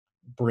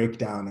break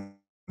down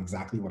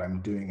exactly what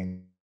I'm doing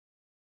in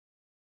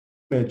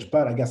image,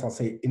 but I guess I'll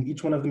say in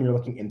each one of them, you're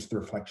looking into the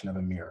reflection of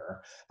a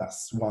mirror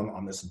that's swung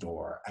on this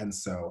door. And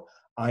so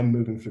I'm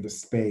moving through the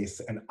space,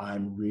 and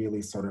I'm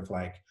really sort of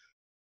like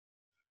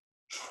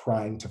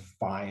trying to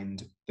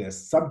find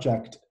this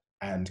subject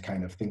and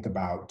kind of think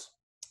about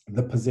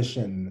the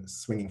position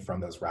swinging from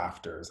those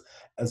rafters,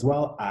 as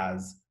well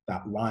as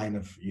that line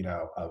of,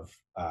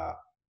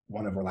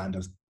 one of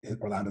Orlando's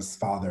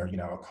father,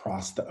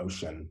 across the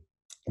ocean,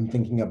 and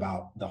thinking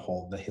about the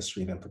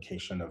history, the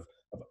implication of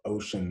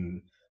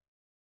ocean,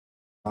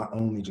 not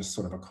only just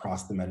sort of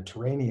across the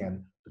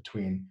Mediterranean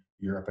between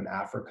Europe and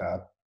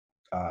Africa,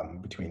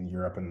 between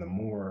Europe and the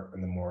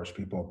Moorish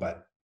people,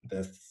 but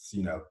this,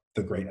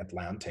 the great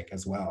Atlantic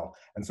as well.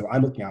 And so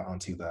I'm looking out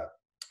onto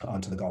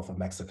the Gulf of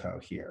Mexico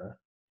here.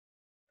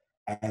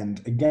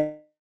 And again,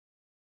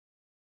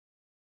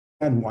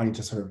 wanting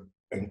to sort of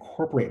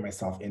incorporate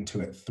myself into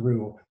it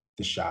through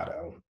the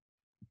shadow.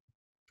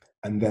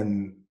 And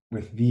then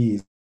with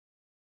these,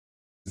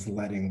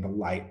 letting the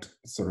light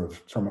sort of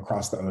from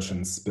across the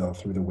ocean spill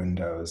through the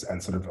windows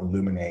and sort of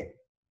illuminate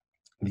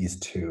these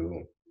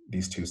two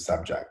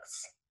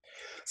subjects.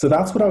 So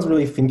that's what I was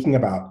really thinking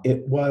about.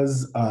 It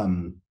was,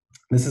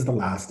 this is the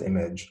last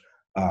image.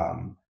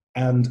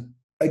 And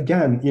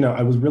again,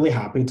 I was really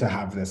happy to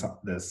have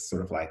this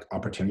sort of like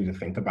opportunity to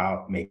think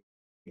about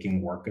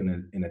making work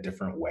in a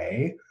different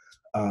way.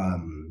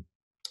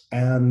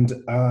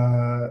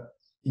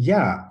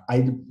 Yeah,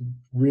 I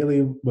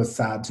really was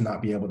sad to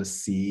not be able to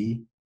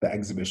see the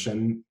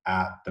exhibition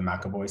at the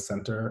McEvoy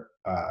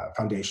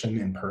Foundation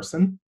in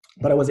person,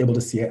 but I was able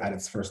to see it at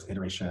its first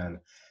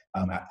iteration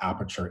at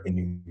Aperture in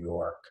New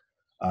York.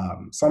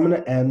 So I'm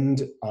going to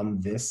end on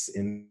this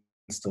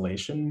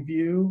installation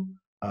view.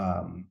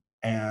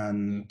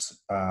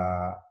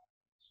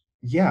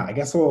 Yeah, I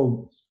guess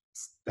I'll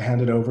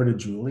hand it over to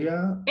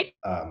Julia.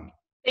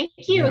 Thank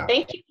you. Yeah.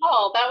 Thank you,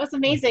 Paul. That was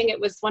amazing. It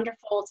was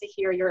wonderful to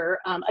hear your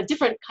a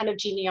different kind of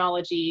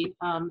genealogy.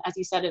 As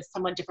you said, it's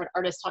somewhat different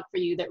artist talk for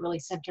you that really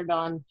centered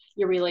on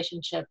your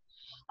relationship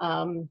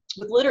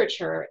with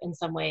literature in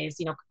some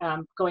ways,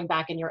 going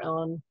back in your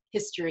own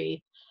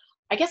history.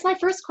 I guess my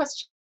first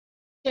question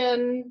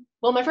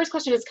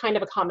is kind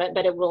of a comment,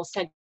 but it will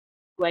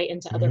segue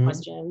into other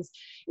questions,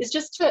 is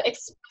just to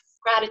express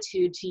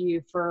gratitude to you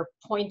for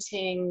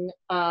pointing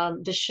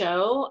the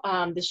show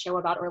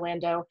about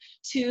Orlando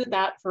to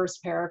that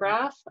first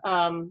paragraph,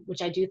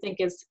 which I do think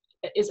is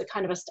a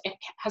kind of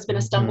has been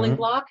a stumbling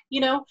block,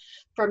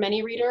 for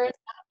many readers.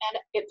 And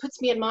it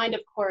puts me in mind,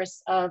 of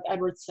course, of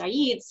Edward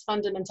Said's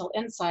fundamental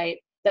insight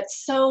that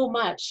so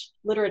much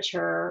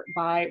literature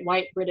by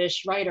white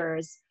British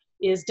writers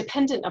is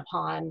dependent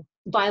upon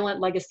violent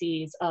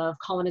legacies of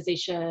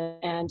colonization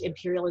and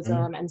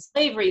imperialism and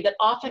slavery that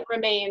often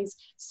remains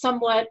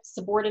somewhat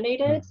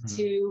subordinated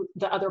to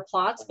the other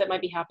plots that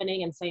might be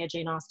happening in, say, a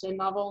Jane Austen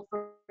novel,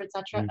 et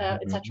cetera,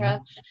 et cetera.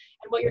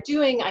 And what you're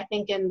doing, I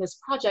think, in this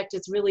project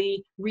is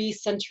really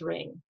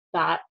recentering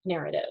that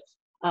narrative.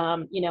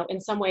 You know, in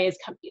some ways,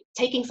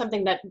 taking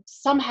something that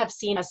some have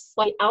seen as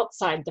slightly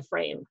outside the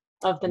frame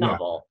of the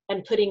novel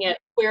and putting it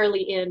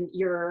squarely in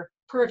your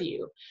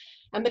purview.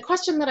 And the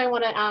question that I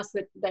want to ask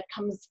that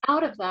comes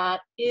out of that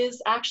is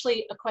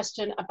actually a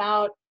question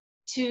about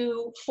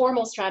two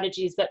formal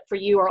strategies that for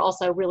you are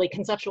also really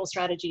conceptual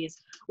strategies,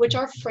 which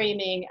are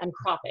framing and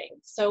cropping.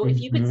 So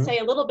if you could say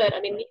a little bit, I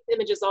mean, these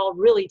images all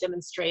really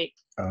demonstrate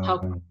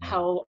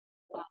how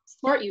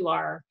smart you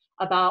are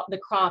about the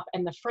crop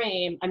and the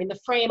frame. I mean, the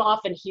frame,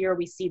 often here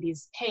we see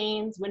these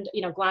panes,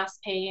 you know, glass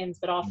panes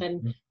that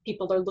often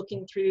people are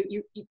looking through.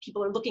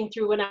 People are looking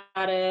through an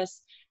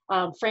lattice.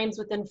 Frames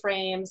within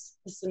frames.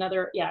 This is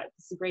another,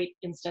 this is a great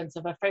instance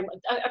of a frame,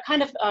 a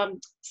kind of,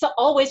 so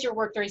always your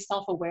work very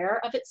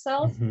self-aware of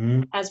itself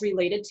as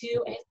related to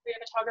a history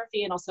of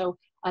photography, and also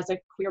as a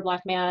queer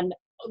Black man,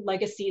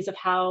 legacies of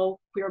how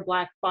queer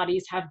Black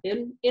bodies have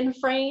been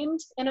inframed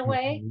in a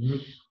way.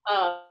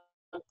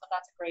 So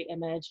that's a great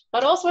image.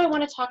 But also I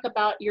want to talk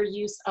about your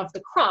use of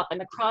the crop, and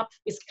the crop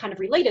is kind of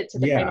related to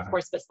the frame, of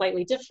course, but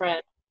slightly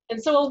different.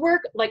 And so a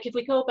work, like if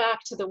we go back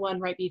to the one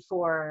right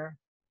before,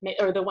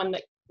 or the one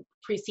that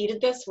preceded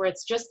this, where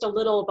it's just a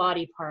little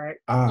body part,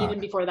 even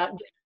before that,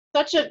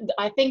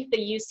 I think the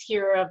use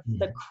here of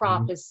the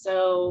crop is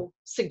so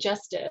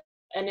suggestive.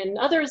 And in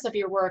others of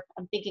your work,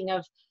 I'm thinking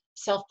of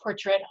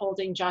self-portrait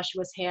holding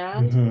Joshua's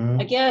hand.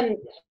 Again,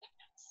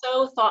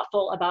 so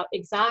thoughtful about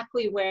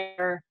exactly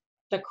where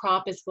the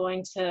crop is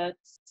going to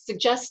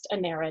suggest a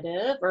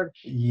narrative, or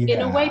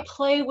in a way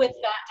play with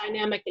that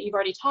dynamic that you've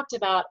already talked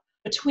about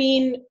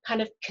between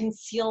kind of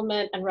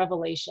concealment and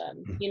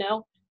revelation, you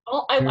know?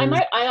 I almost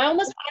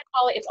want to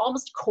call it, it's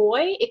almost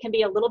coy. It can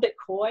be a little bit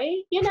coy,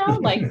 you know,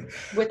 like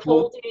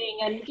withholding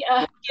and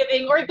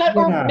giving, or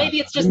maybe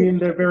it's just. I mean,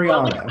 they're very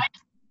honest.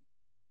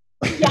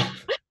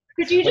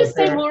 Could you just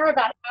say more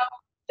about how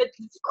the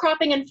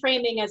cropping and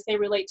framing as they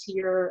relate to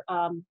your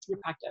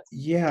practice?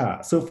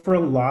 Yeah. So for a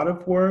lot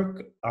of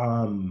work,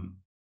 I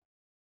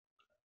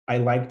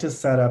like to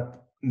set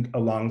up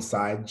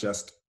alongside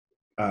just.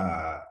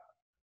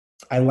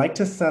 I like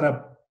to set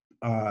up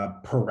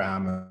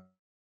parameters.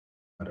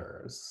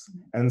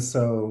 And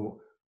so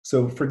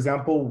for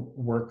example,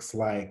 works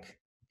like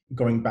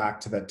going back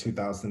to that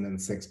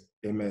 2006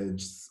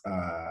 image,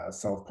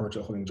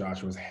 self-portrait holding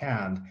Joshua's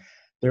hand,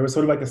 there was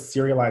sort of like a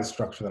serialized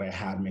structure that I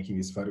had making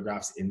these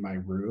photographs in my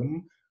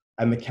room.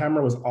 And the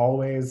camera was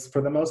always,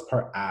 for the most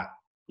part,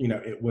 you know,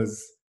 it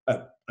was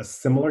a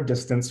similar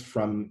distance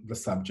from the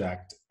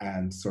subject,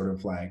 and sort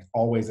of like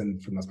always for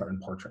the most part in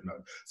portrait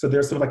mode. So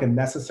there's sort of like a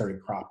necessary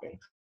cropping.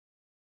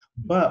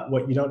 But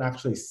what you don't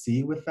actually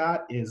see with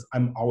that is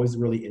I'm always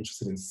really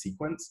interested in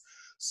sequence.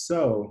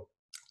 So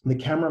the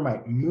camera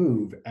might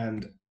move,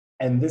 and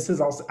this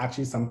is also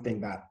actually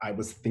something that I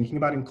was thinking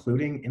about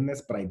including in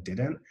this, but I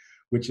didn't,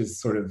 which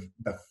is sort of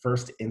the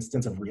first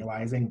instance of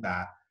realizing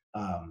that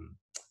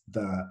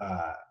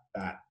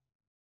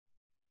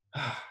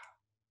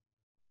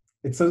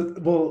it's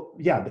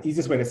the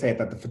easiest way to say it,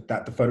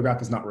 that the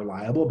photograph is not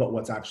reliable, but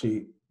what's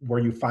actually where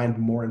you find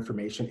more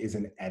information is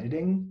in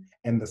editing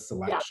and the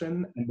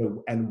selection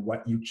and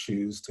what you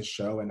choose to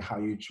show and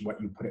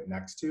what you put it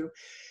next to,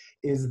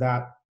 is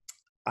that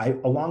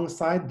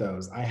alongside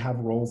those, I have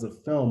rolls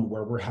of film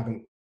where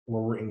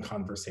we're in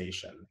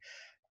conversation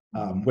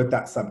with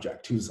that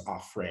subject who's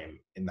off frame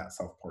in that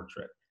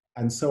self-portrait.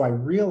 And so I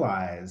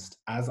realized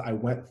as I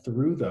went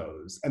through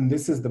those, and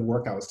this is the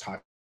work I was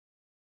talking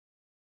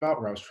about,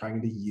 where I was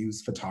trying to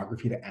use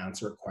photography to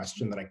answer a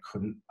question that I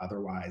couldn't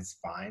otherwise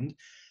find,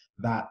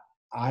 that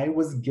I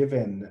was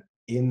given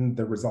in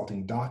the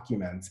resulting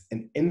documents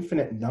an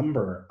infinite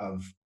number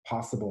of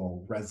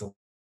possible resolutions,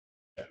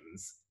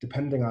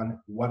 depending on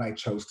what I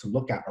chose to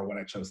look at or what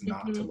I chose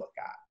not to look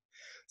at.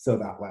 So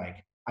that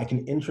like, I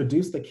can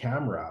introduce the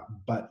camera,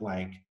 but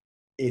like,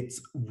 it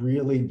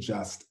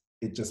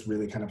just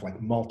really kind of like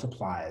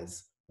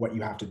multiplies what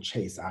you have to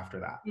chase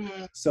after that.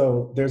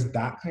 So there's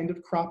that kind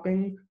of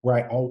cropping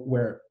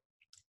where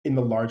in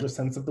the larger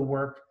sense of the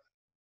work,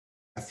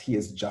 as he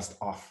is just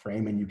off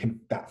frame and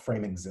that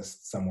frame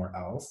exists somewhere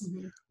else.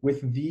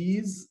 With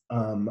these,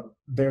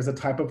 there's a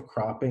type of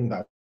cropping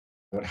that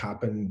would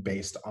happen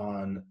based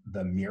on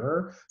the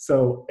mirror.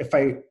 So if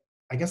I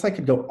guess I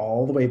could go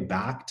all the way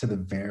back to the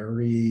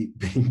very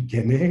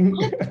beginning.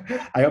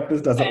 I hope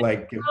this doesn't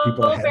like give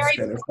people a head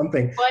spin or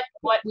something.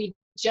 What we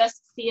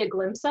just see a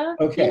glimpse of,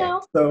 okay, you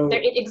know? So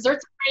it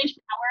exerts strange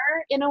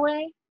power in a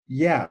way.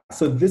 Yeah,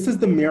 so this is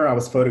the mirror I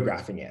was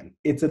photographing in.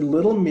 It's a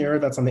little mirror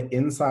that's on the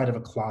inside of a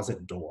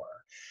closet door.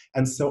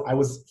 And so I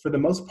was, for the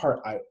most part,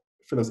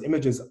 for those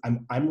images,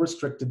 I'm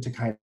restricted to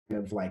kind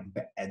of like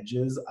the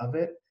edges of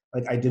it.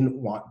 Like I didn't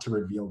want to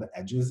reveal the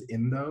edges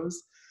in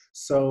those.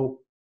 So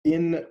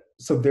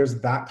so there's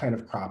that kind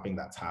of cropping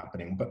that's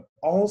happening. But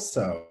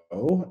also,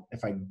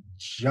 if I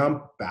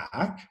jump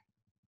back,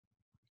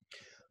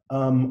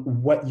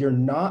 what you're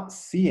not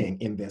seeing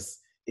in this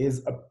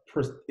is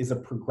a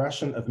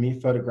progression of me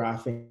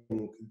photographing,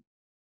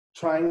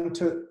 trying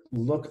to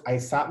look. I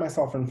sat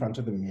myself in front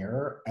of the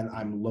mirror and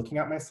I'm looking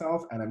at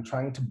myself and I'm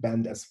trying to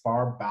bend as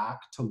far back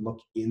to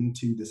look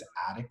into this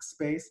attic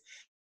space.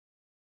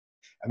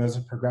 And there's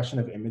a progression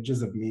of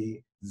images of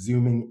me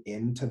zooming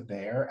into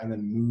there and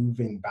then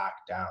moving back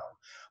down.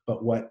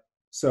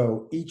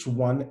 So each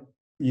one,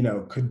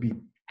 could be,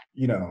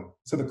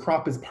 so the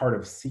crop is part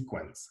of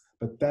sequence,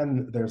 but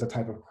then there's a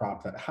type of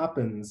crop that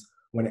happens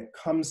when it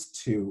comes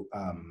to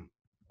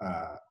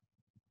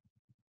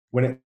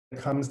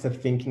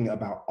thinking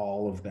about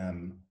all of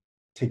them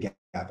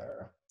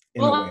together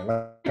in a way.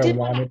 Like I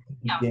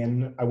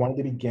wanted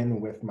to begin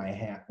with my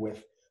hand,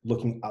 with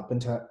looking up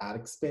into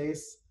attic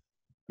space,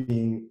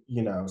 being,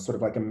 sort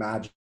of like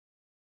imagining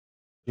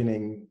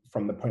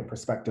from the point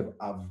perspective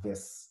of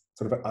this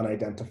sort of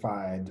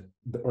unidentified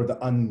or the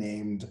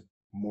unnamed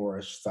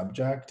Moorish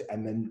subject,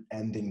 and then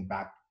ending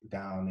back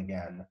down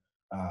again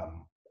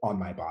on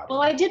my body.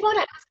 Well, I did want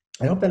to ask.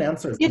 I hope that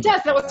answers. It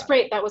does. That was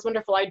great. That was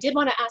wonderful. I did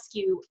want to ask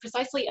you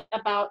precisely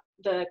about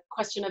the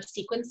question of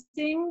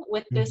sequencing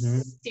with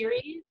this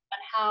series,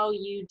 and how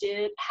you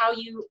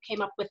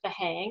came up with the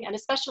hang, and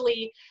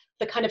especially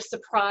the kind of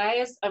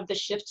surprise of the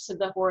shift to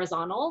the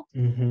horizontal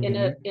in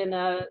a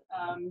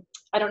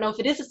I don't know if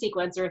it is a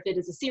sequence or if it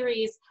is a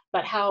series,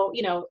 but how,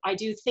 I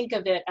do think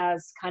of it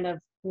as kind of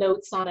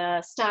notes on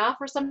a staff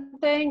or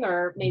something,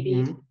 or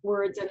maybe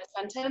words in a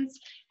sentence.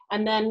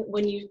 And then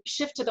when you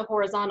shift to the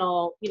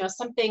horizontal,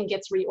 something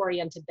gets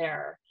reoriented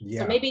there.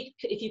 Yeah. So maybe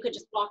if you could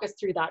just walk us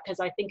through that, because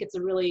I think it's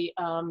a really,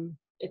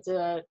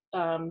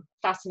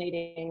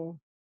 fascinating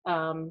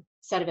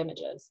set of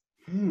images.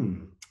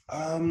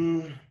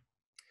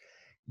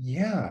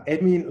 Yeah, I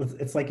mean,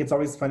 it's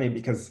always funny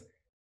because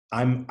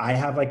I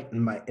have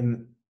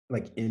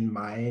in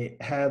my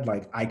head,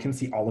 like I can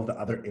see all of the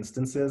other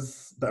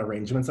instances, the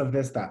arrangements of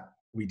this that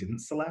we didn't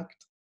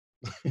select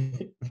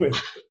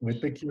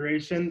with the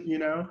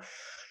curation,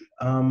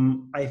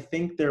 I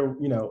think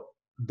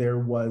there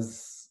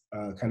was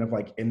kind of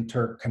like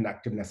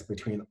interconnectedness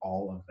between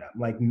all of them,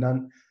 like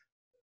none,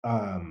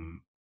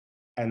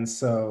 and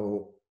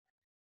so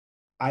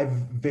I've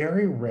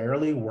very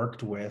rarely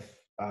worked with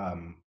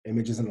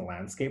images in the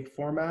landscape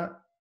format,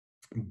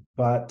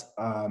 but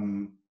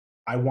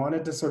I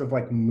wanted to sort of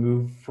like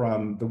move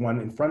from the one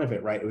in front of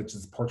it, right, which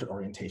is portrait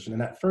orientation.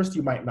 And at first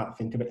you might not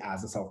think of it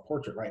as a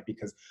self-portrait, right,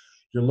 because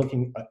you're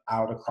looking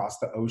out across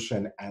the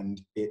ocean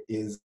and it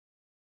is,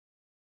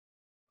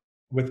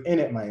 within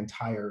it, my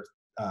entire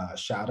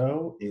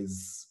shadow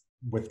is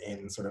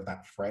within sort of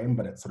that frame,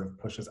 but it sort of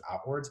pushes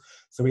outwards.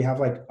 So we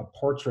have like a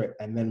portrait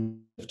and then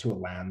to a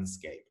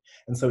landscape.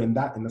 And so in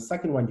the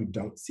second one, you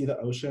don't see the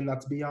ocean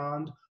that's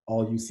beyond,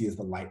 all you see is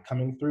the light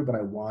coming through, but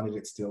I wanted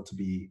it still to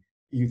be,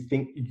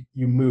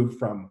 you move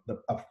from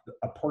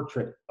a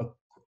portrait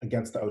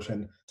against the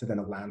ocean to then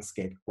a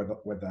landscape where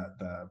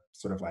the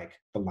sort of like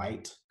the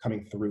light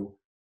coming through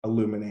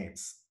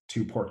illuminates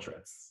two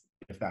portraits,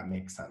 if that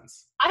makes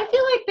sense. I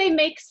feel like they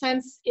make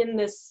sense in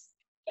this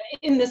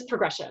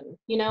progression,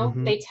 they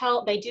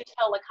do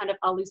tell a kind of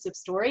elusive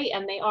story,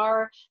 and they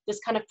are this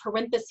kind of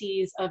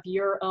parentheses of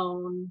your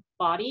own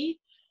body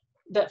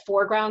that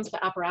foregrounds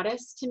the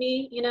apparatus to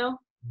me.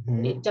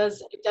 It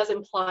does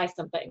imply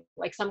something,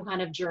 like some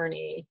kind of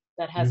journey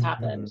that has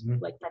happened,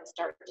 like from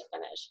start to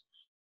finish.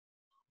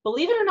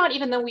 Believe it or not,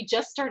 even though we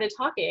just started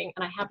talking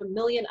and I have a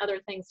million other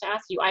things to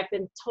ask you, I've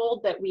been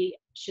told that we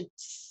should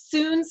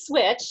soon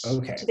switch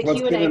to the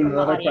Q&A from the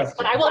audience.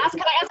 But I will ask,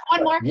 can I ask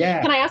one more? Yeah.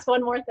 Can I ask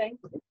one more thing,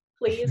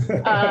 please?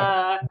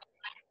 I'm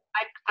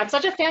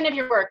such a fan of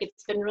your work.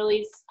 It's been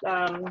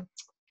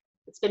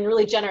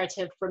really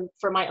generative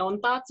for my own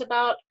thoughts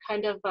about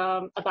kind of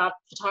about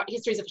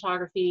histories of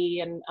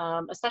photography, and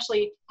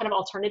especially kind of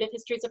alternative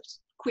histories of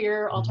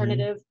queer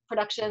alternative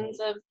productions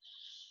of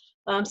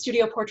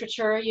studio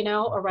portraiture,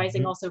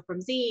 arising also from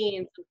zines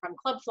and from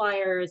club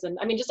flyers, and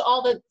I mean just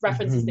all the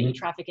references that you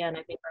traffic in,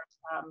 I think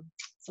are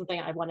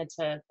something I wanted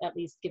to at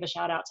least give a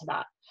shout out to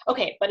that.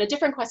 Okay, but a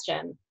different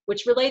question,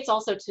 which relates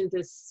also to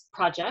this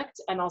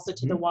project and also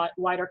to the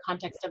wider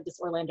context of this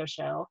Orlando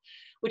show,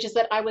 which is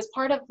that I was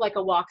part of like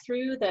a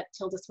walkthrough that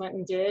Tilda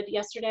Swinton did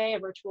yesterday, a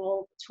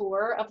virtual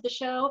tour of the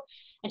show.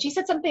 And she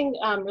said something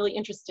really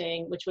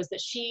interesting, which was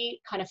that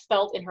she kind of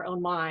felt in her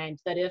own mind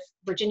that if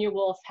Virginia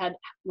Woolf had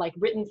like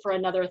written for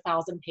another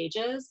 1,000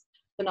 pages,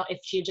 if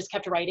she had just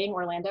kept writing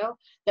Orlando,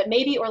 that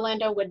maybe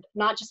Orlando would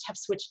not just have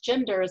switched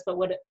genders, but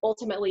would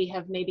ultimately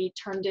have maybe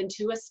turned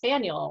into a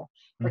spaniel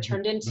or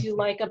turned into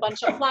like a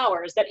bunch of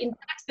flowers. That in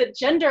fact, the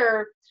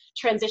gender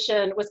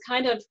transition was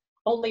kind of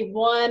only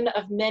one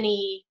of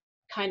many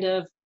kind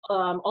of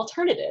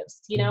alternatives,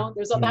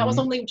 that was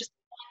only just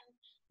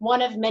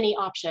one of many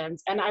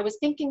options. And I was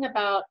thinking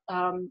about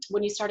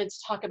when you started to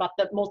talk about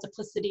the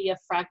multiplicity of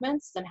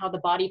fragments and how the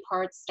body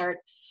parts start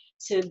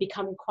to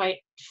become quite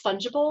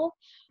fungible.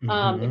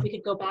 If we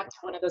could go back to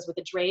one of those with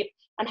a drape,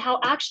 and how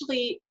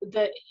actually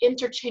the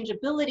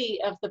interchangeability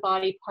of the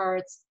body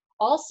parts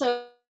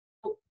also,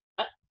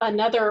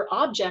 another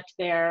object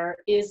there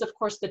is of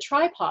course the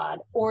tripod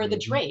or the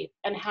drape,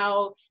 and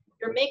how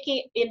you're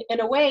making, in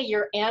a way,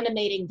 you're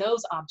animating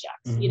those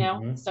objects, you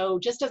know? So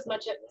just as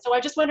much, so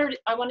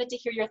I wanted to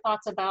hear your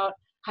thoughts about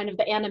kind of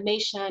the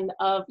animation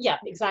of, yeah,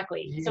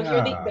 exactly. So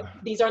here,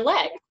 these are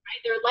legs,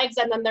 right? There are legs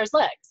and then there's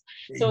legs.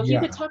 So if you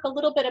could talk a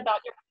little bit about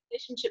your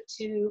relationship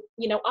to,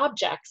 you know,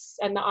 objects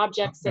and the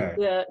objects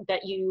that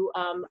you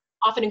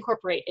often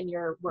incorporate in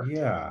your work.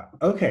 Yeah,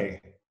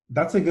 okay.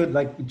 That's a good,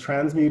 like,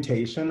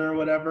 transmutation or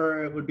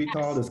whatever it would be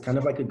called, is kind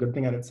of like a good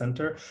thing at its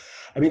center.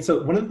 I mean,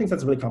 so one of the things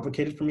that's really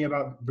complicated for me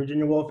about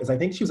Virginia Woolf is I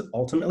think she was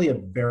ultimately a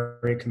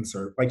very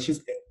conservative, like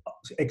she's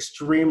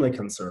extremely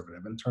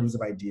conservative in terms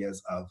of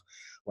ideas of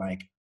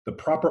like the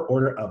proper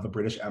order of the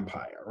British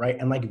Empire, right?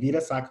 And like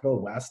Vida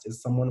Sackville-West is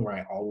someone where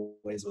I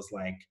always was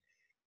like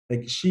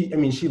she, I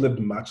mean, she lived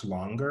much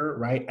longer,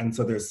 right? And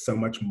so there's so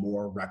much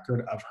more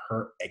record of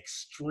her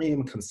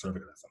extreme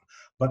conservatism.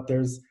 But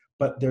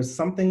there's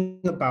something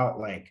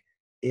about like,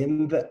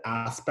 in the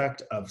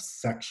aspect of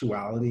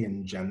sexuality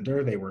and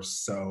gender, they were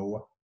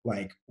so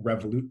like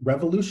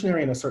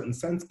revolutionary in a certain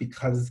sense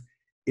because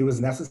it was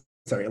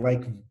necessary.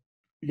 Like,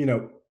 you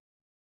know,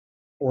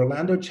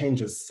 Orlando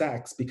changes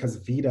sex because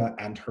Vida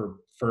and her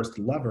first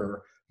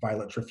lover,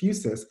 Violet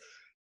Trefusis,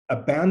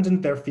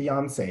 abandoned their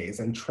fiancés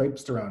and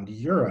traipsed around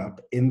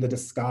Europe in the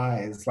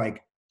disguise,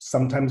 like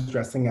sometimes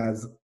dressing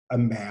as a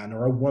man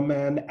or a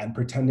woman and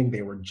pretending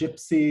they were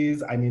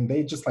gypsies. I mean,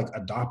 they just like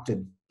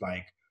adopted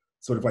like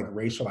sort of like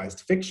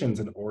racialized fictions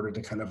in order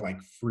to kind of like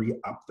free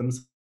up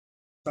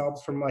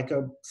themselves from like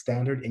a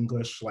standard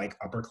English like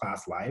upper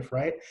class life,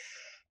 right?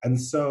 And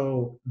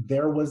so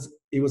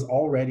it was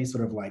already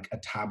sort of like a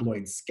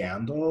tabloid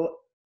scandal,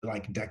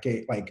 like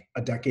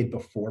a decade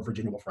before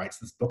Virginia Woolf writes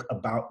this book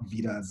about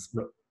Vida's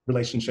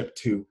relationship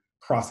to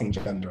crossing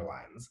gender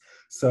lines.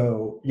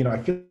 So, you know,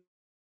 I feel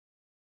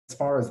as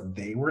far as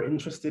they were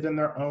interested in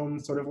their own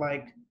sort of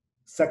like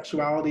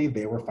sexuality,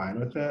 they were fine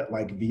with it.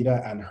 Like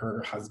Vida and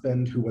her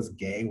husband, who was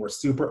gay, were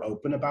super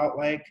open about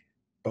like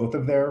both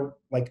of their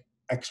like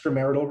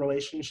extramarital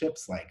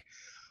relationships. Like,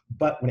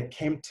 but when it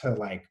came to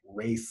like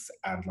race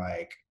and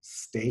like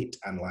state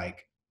and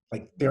like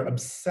they're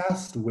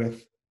obsessed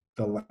with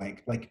the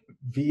like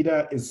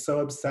Vida is so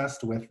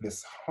obsessed with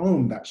this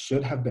home that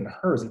should have been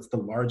hers. It's the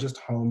largest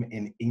home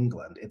in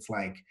England. It's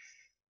like,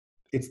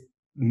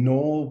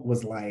 Noel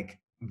was like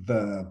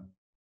the,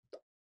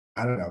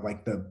 I don't know,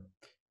 like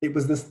it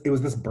was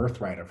this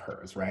birthright of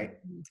hers, right?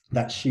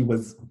 That she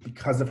was,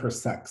 because of her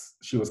sex,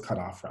 she was cut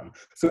off from.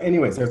 So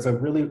anyways, there's a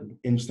really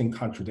interesting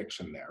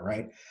contradiction there,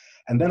 right?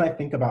 And then I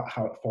think about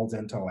how it folds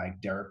into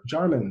like Derek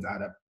Jarman's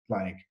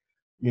like,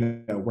 you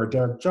know, where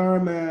Derek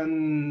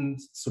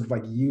Jarman's sort of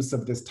like use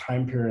of this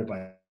time period,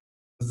 like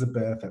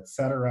Elizabeth,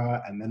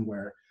 etc., and then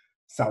where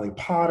Sally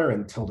Potter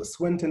and Tilda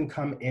Swinton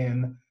come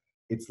in,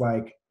 it's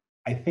like,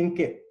 I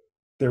think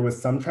there was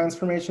some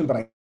transformation, but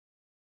I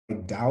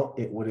doubt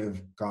it would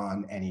have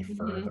gone any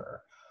further.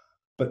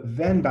 But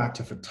then back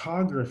to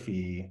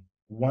photography,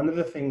 one of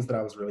the things that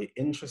I was really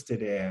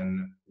interested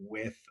in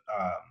with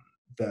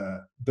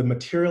the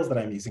materials that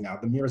I'm using now,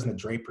 the mirrors and the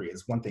drapery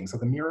is one thing. So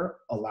the mirror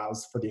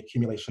allows for the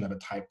accumulation of a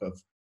type of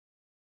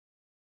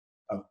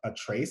a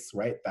trace,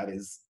 right, that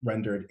is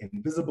rendered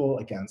invisible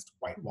against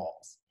white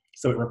walls.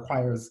 So it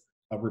requires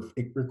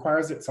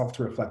itself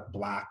to reflect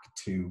black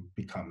to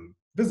become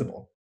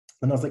visible.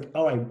 And I was like,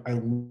 oh, I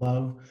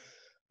love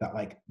that,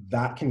 like,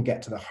 that can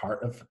get to the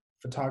heart of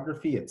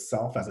photography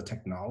itself as a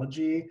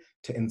technology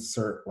to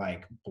insert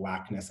like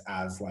blackness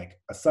as like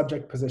a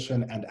subject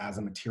position and as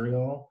a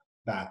material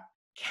that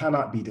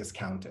cannot be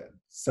discounted.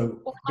 So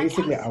well,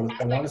 basically I want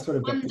to sort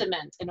of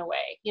fundament in a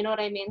way, you know what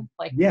I mean?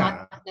 Like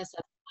blackness as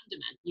a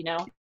fundament, you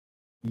know?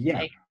 Yeah.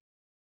 Like,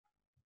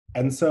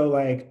 and so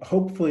like,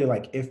 hopefully,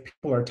 like if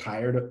people are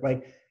tired of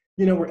like,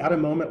 you know, we're at a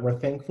moment where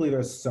thankfully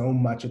there's so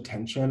much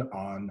attention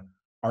on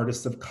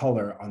artists of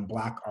color, on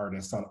Black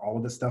artists, on all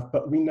of this stuff,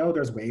 but we know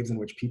there's waves in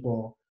which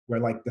people, where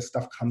like this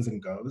stuff comes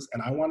and goes.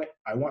 And I want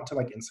to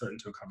like insert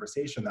into a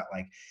conversation that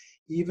like,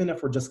 even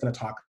if we're just going to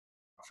talk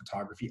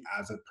photography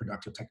as a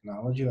productive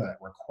technology, that it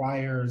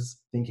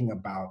requires thinking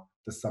about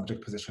the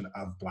subject position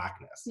of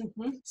Blackness.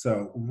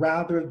 So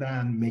rather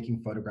than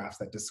making photographs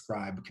that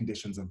describe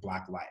conditions of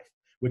Black life,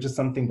 which is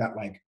something that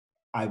like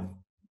I've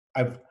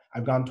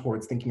gone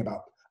towards thinking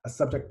about a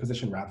subject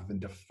position rather than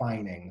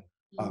defining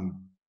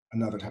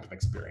another type of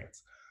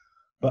experience.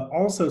 But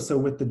also, so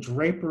with the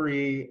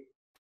drapery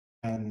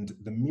and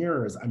the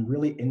mirrors, I'm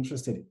really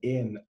interested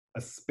in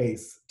a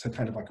space to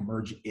kind of like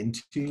merge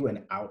into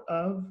and out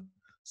of.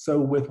 So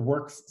with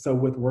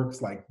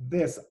works like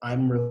this,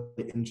 I'm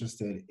really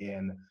interested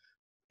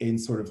in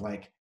sort of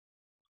like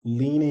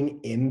leaning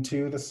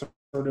into the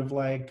sort of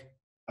like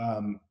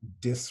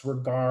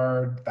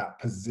disregard that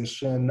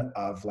position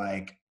of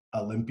like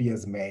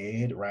Olympia's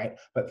maid, right?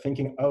 But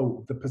thinking,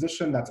 oh, the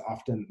position that's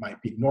often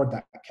might be ignored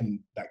that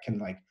can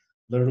like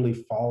literally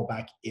fall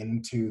back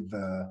into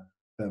the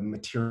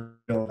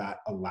material that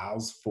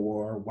allows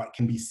for what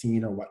can be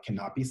seen or what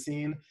cannot be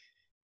seen,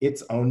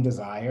 its own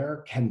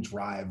desire can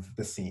drive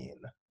the scene,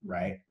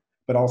 right?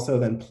 But also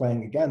then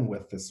playing again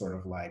with this sort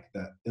of like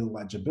the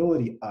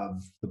illegibility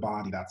of the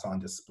body that's on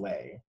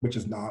display, which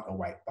is not a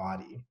white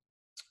body.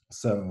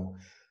 So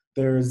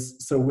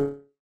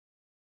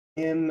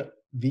in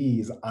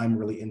these, I'm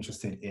really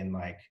interested in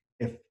like,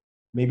 if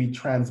maybe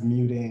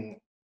transmuting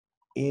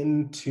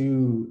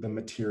into the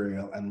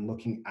material and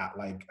looking at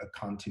like a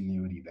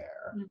continuity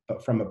there,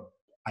 but from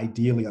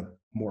ideally a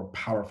more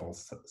powerful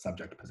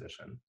subject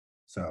position.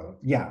 So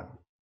yeah.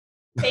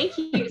 Thank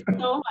you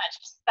so much.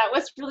 That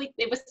was really,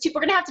 it was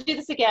we're gonna have to do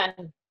this again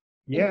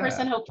in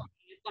person, hopefully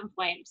at some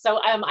point. So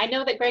I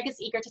know that Greg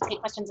is eager to take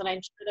questions, and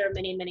I'm sure there are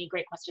many, many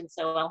great questions.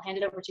 So I'll hand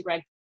it over to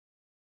Greg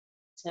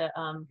to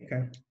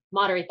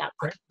moderate that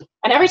part.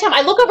 And every time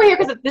I look over here,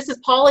 because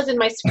Paul is in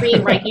my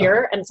screen right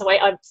here, and so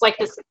it's like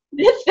this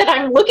that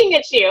I'm looking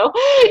at you,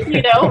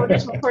 you know,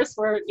 which of course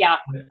but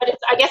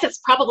I guess it's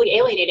probably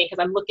alienating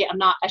because I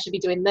should be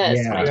doing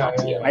this when I talk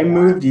to you. I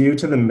moved you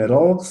to the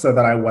middle so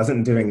that I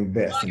wasn't doing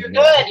this. Oh, you're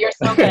good. You're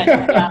so good.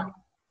 Yeah.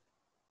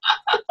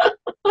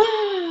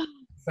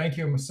 Thank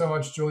you so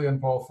much, Julia and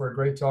Paul, for a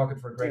great talk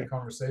and for a great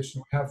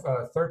conversation. We have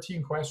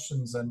 13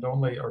 questions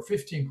or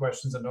 15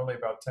 questions and only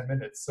about 10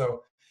 minutes.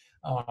 So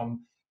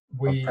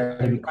we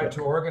tried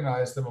to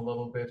organize them a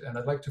little bit, and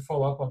I'd like to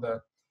follow up on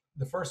the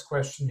first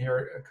question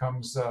here. It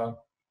comes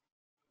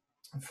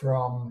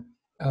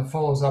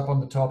follows up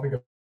on the topic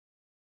of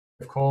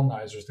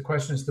colonizers. The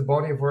question is, the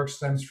body of work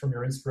stems from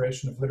your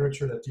inspiration of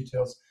literature that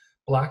details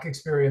Black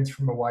experience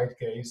from a white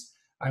gaze.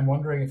 I'm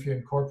wondering if you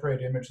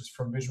incorporate images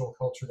from visual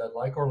culture that,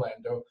 like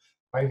Orlando,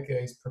 white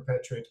gaze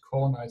perpetuate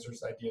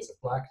colonizers' ideas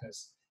of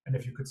Blackness, and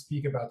if you could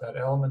speak about that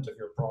element of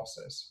your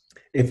process.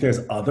 If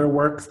there's other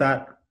works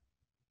that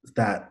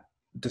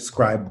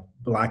describe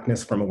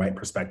Blackness from a white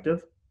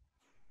perspective?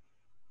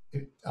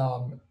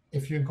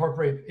 If you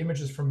incorporate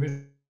images from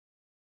visual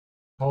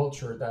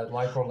culture that,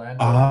 like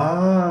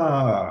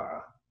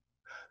Orlando.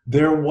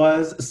 There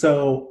was,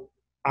 so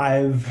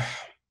I've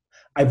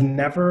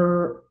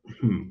never,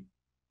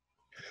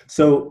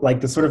 So like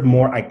the sort of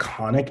more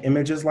iconic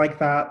images like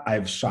that,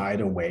 I've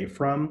shied away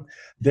from.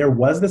 There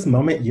was this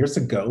moment years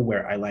ago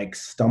where I like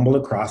stumbled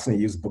across in a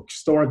used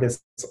bookstore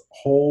this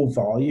whole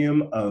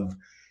volume of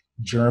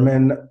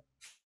German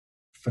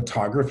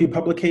photography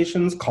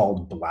publications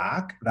called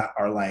Black that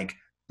are like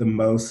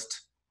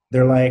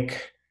they're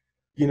like,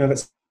 you know,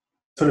 that's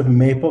sort of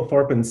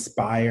Mapplethorpe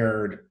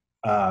inspired,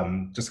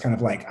 just kind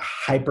of like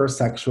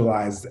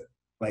hypersexualized,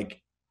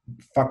 like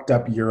fucked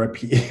up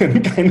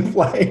European kind of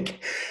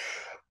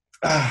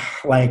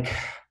like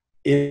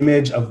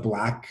image of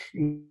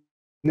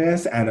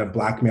Blackness and of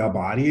Black male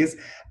bodies.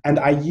 And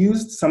I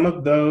used some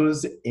of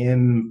those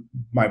in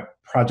my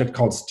project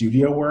called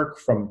Studio Work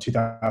from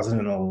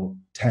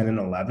 2010 and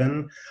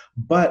 11.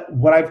 But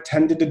what I've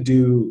tended to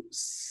do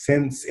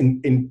since,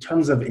 in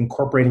terms of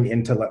incorporating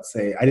into, let's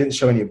say, I didn't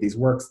show any of these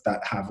works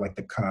that have like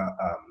the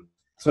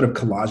sort of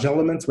collage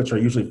elements, which are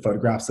usually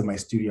photographs of my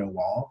studio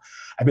wall.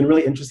 I've been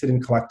really interested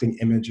in collecting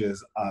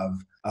images of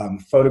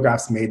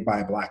photographs made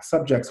by Black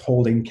subjects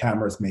holding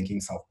cameras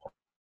making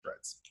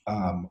self-portraits.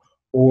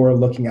 Or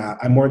looking at,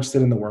 I'm more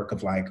interested in the work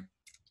of like,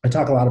 I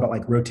talk a lot about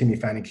like Rotimi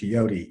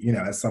Fani-Kayode, you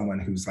know, as someone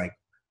who's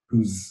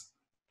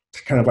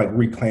kind of like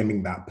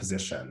reclaiming that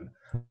position.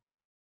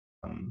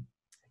 And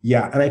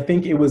I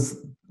think it was,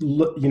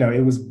 you know,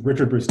 it was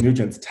Richard Bruce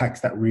Nugent's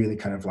text that really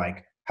kind of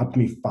like helped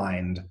me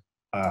find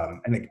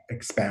and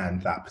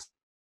expand that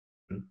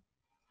position.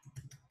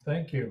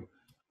 Thank you.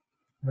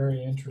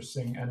 Very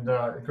interesting and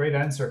great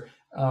answer.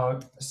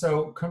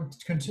 So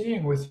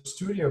continuing with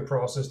studio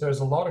process, there's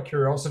a lot of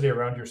curiosity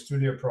around your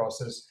studio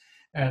process.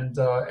 And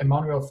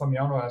Emmanuel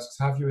Famiano asks,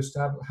 how have you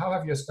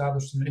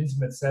established an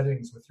intimate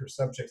settings with your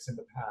subjects in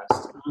the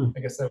past? I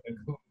guess that would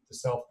include the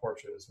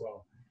self-portrait as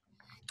well.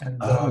 And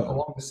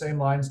along the same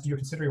lines, do you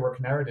consider your work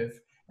narrative?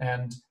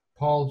 And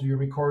Paul, do you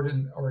record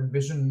or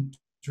envision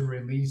to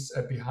release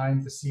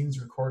behind-the-scenes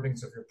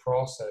recordings of your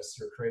process,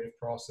 your creative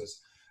process?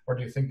 Or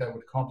do you think that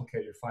would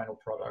complicate your final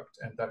product?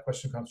 And that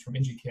question comes from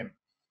Inji Kim.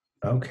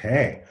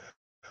 Okay.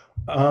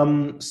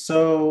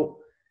 So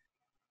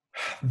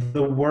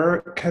the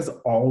work has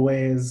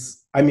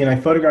always, I mean, I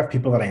photograph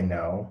people that I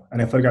know,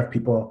 and I photograph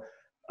people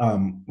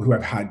who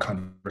I've had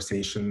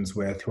conversations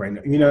with, who I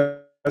know, you know,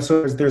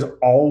 so there's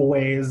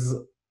always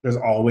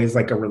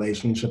like a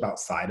relationship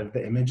outside of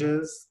the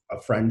images, a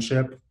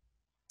friendship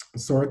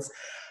sorts.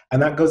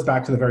 And that goes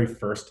back to the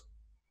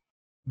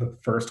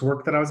first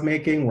work that I was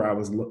making, where I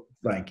was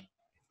like,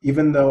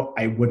 even though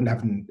I wouldn't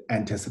have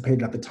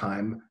anticipated at the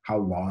time how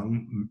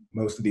long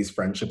most of these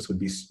friendships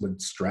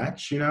would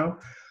stretch, you know,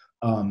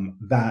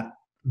 I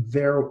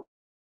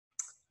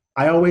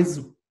always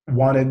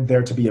wanted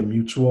there to be a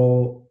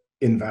mutual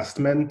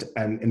investment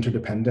and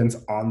interdependence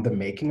on the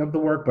making of the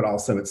work, but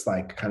also it's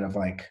like kind of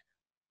like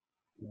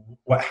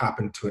what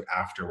happened to it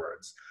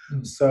afterwards.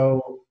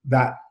 So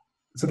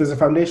there's a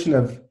foundation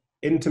of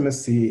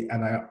intimacy,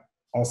 and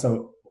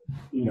also,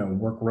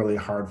 work really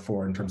hard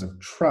for in terms of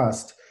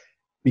trust,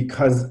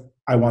 because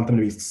I want them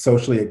to be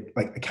socially,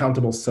 like,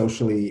 accountable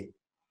socially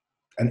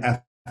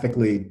and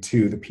ethically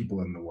to the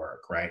people in the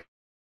work, right?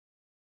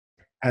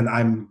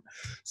 And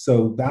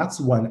so that's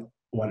one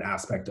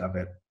aspect of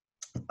it.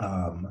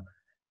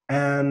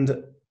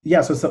 And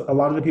yeah, so a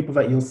lot of the people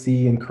that you'll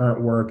see in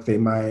current work, they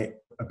might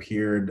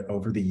appeared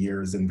over the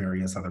years in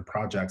various other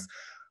projects.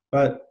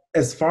 But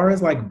as far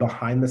as like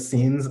behind the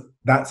scenes,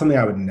 that's something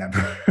I would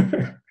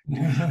never.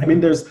 I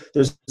mean,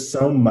 there's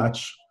so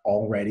much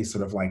already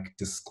sort of like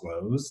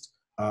disclosed,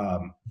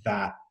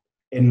 that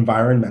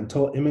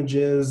environmental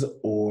images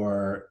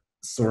or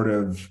sort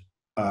of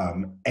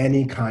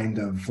any kind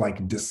of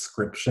like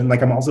description,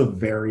 like I'm also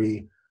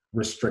very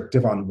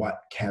restrictive on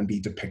what can be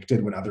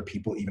depicted when other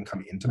people even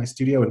come into my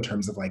studio in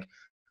terms of like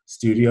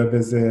studio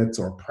visits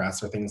or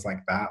press or things like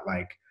that.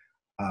 Like,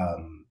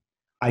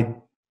 I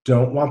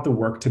don't want the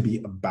work to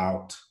be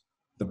about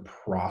the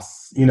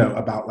process,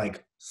 about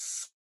like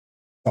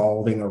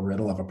solving a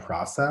riddle of a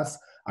process.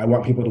 I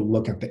want people to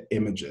look at the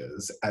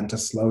images and to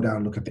slow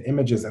down, look at the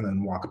images, and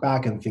then walk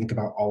back and think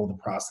about all the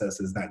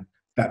processes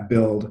that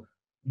build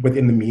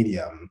within the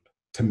medium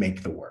to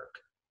make the work.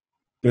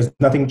 There's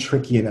nothing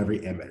tricky in every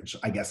image,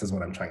 I guess is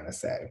what I'm trying to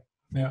say.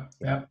 Yeah,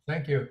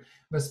 thank you.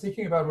 But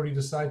speaking about what you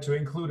decide to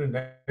include and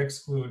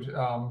exclude,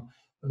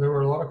 there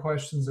were a lot of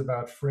questions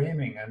about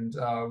framing, and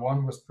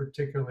one was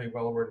particularly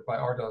well worded by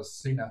Ardas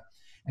Sina,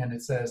 and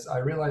it says, I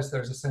realize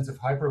there's a sense of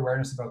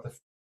hyper-awareness about the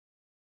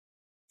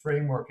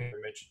framework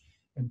image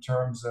in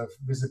terms of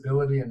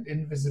visibility and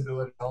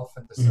invisibility itself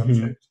and the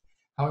subject.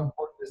 How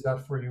important is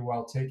that for you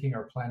while taking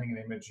or planning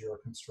an image you're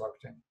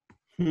constructing?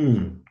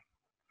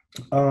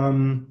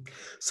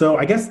 So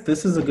I guess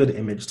this is a good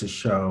image to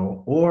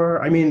show,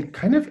 or I mean,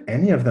 kind of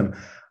any of them.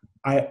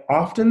 I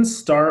often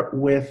start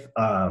with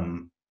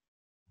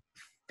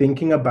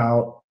thinking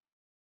about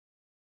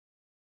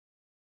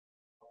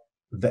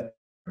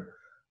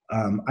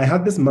I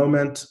had this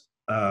moment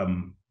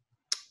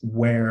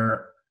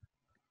where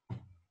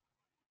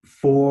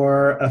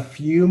for a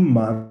few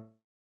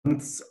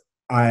months,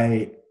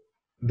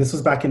 this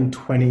was back in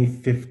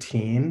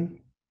 2015,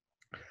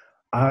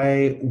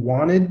 I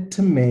wanted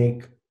to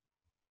make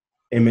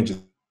images.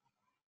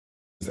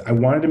 I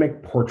wanted to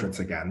make portraits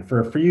again. For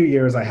a few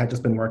years, I had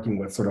just been working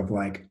with sort of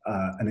like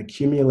an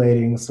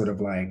accumulating sort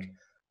of like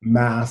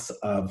mass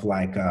of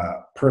like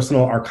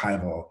personal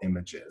archival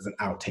images and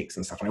outtakes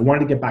and stuff. And I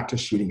wanted to get back to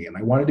shooting again.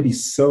 I wanted to be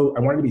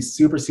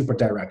super, super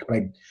direct,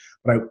 but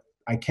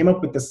I came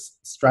up with this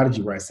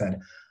strategy where I said,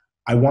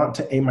 I want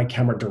to aim my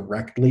camera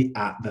directly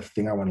at the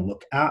thing I want to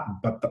look at,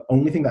 but the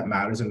only thing that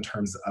matters in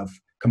terms of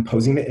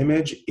composing the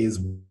image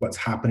is what's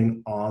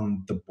happening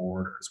on the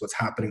borders, what's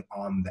happening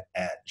on the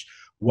edge,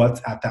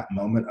 what's at that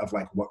moment of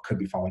like what could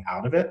be falling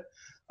out of it.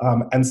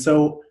 And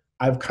so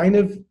I've kind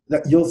of,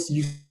 that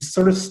you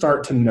sort of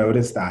start to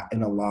notice that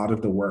in a lot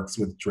of the works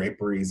with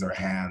draperies or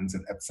hands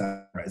and et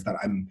cetera, is that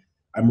I'm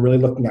really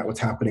looking at what's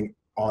happening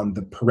on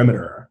the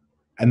perimeter.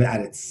 And then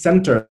at its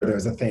center,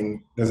 there's a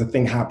thing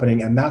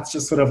happening. And that's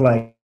just sort of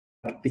like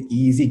the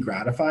easy,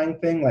 gratifying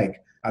thing.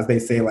 Like, as they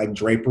say, like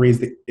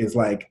draperies is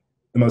like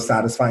the most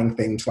satisfying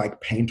thing to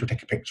like paint or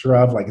take a picture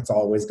of. Like, it's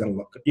always going to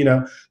look,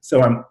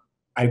 So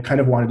I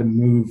kind of wanted to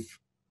move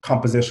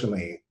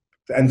compositionally.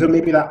 And so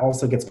maybe that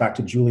also gets back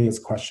to Julia's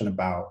question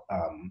about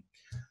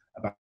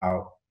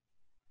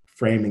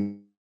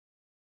framing,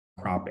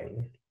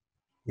 cropping.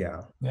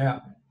 Yeah.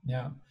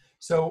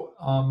 So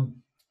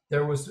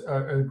there was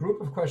a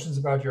group of questions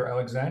about your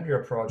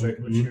Alexandria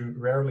project, which you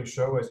rarely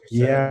show, as you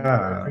said. Yeah.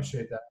 I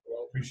appreciate that.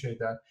 Well, appreciate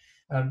that.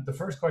 The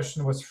first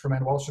question was from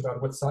Ann Walsh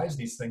about what size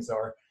these things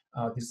are.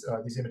 These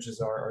images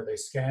are they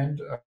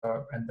scanned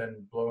and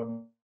then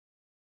blown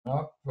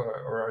up,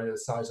 or are they the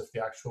size of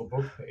the actual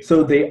book page?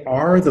 So they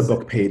are the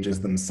book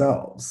pages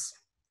themselves.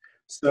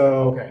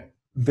 So okay.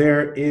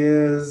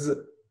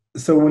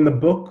 So when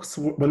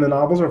the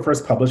novels were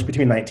first published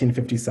between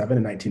 1957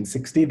 and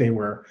 1960, they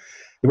were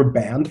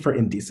banned for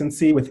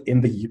indecency within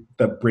the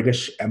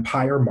British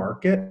Empire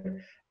market.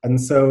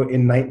 And so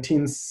in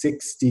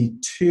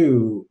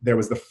 1962, there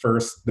was the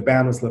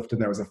ban was lifted,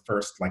 and there was a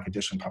first like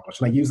edition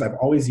published. And I've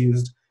always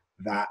used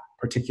that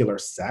particular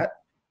set.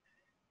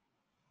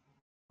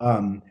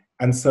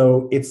 And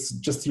so it's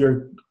just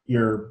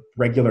your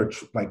regular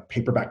like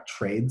paperback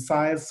trade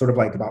size, sort of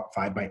like about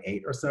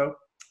 5x8 or so.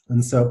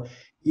 And so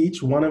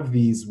each one of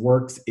these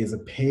works is a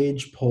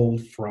page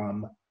pulled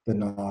from the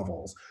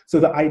novels. So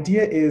the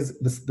idea is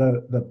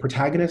the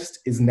protagonist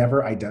is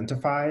never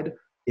identified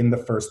in the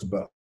first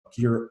book.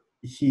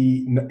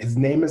 His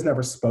name is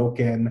never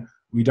spoken.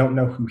 We don't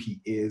know who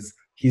he is.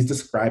 He's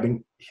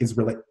describing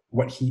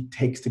what he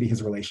takes to be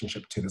his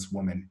relationship to this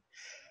woman,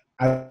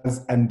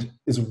 and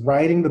is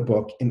writing the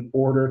book in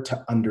order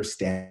to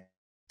understand,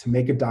 to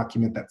make a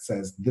document that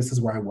says, this is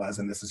where I was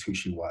and this is who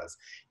she was.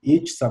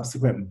 Each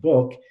subsequent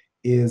book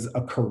is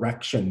a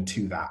correction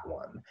to that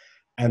one.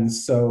 And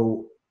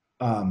so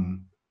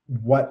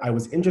what I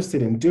was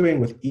interested in doing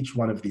with each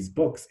one of these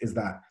books is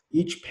that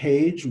each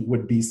page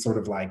would be sort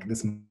of like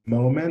this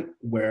moment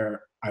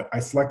where I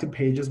selected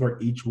pages where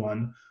each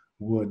one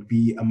would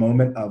be a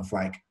moment of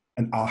like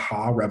an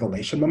aha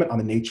revelation moment on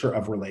the nature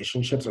of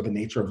relationships or the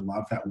nature of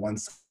love that one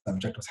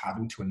subject was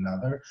having to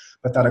another,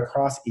 but that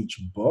across each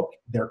book,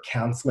 they're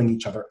canceling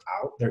each other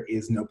out. There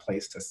is no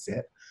place to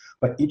sit,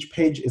 but each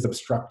page is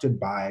obstructed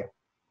by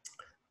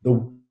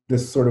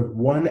this sort of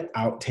one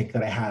outtake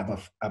that I have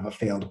of a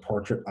failed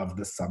portrait of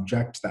the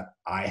subject that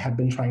I had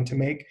been trying to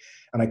make.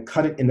 And I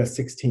cut it into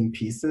 16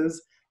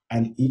 pieces,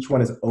 and each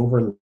one is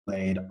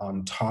overlaid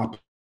on top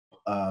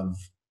of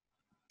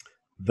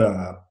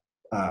the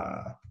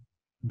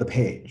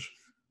page.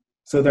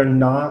 So they're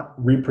not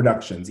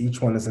reproductions.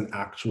 Each one is an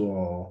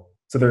actual,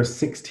 so there's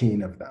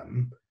 16 of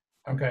them.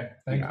 Okay,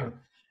 thank you.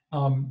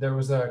 There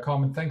was a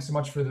comment, thanks so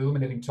much for the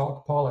illuminating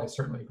talk, Paul. I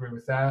certainly agree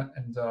with that.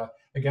 And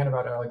again,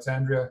 about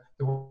Alexandria,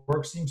 the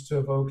work seems to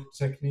evoke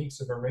techniques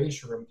of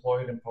erasure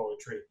employed in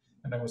poetry.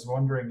 And I was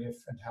wondering if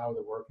and how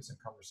the work is in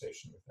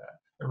conversation with that.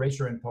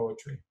 Erasure in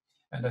poetry.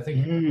 And I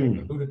think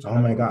you alluded to that.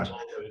 Oh my gosh.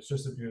 It's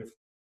just a beautiful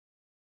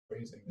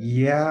phrasing.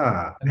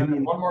 Yeah. And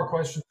then one more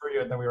question for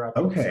you, and then we wrap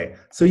up. Okay.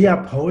 So yeah,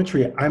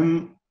 poetry.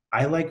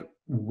 I like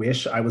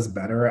wish I was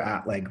better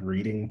at like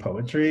reading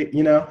poetry,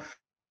 you know?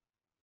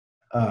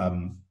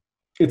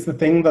 It's the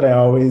thing that I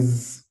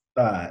always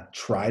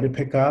try to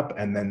pick up,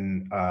 and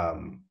then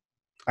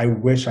I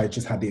wish I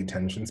just had the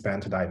attention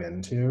span to dive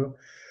into.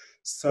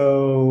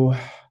 So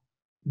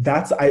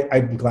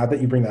I'm glad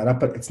that you bring that up,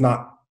 but it's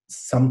not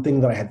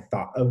something that I had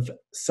thought of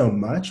so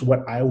much.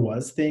 What I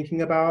was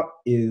thinking about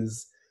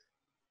is,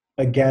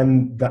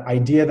 again, the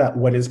idea that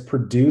what is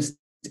produced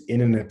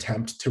in an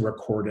attempt to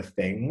record a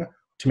thing,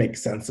 to make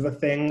sense of a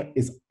thing,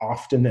 is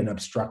often an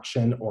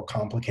obstruction or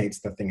complicates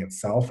the thing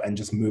itself and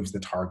just moves the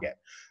target.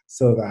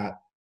 So that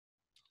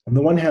on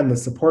the one hand, the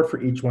support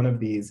for each one of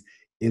these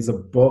is a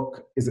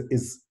book,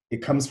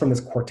 it comes from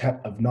this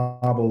quartet of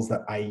novels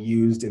that I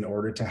used in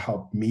order to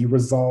help me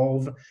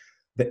resolve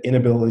the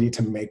inability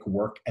to make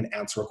work and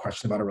answer a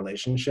question about a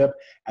relationship.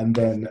 And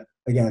then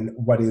again,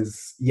 what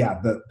is,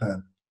 the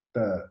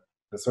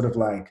sort of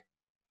like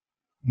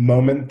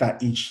moment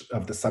that each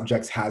of the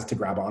subjects has to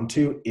grab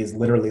onto is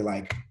literally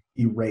like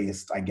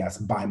erased, I guess,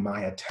 by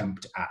my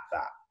attempt at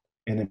that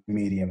in a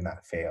medium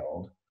that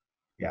failed.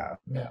 Yeah.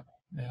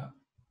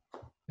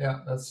 Yeah,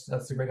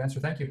 that's a great answer.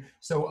 Thank you.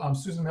 So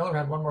Susan Miller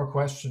had one more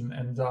question,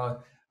 and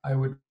I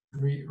would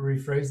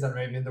rephrase that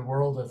maybe in the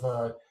world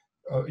of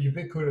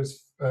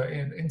ubiquitous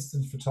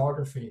instant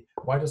photography.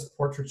 Why does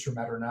portraiture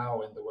matter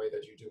now in the way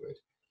that you do it?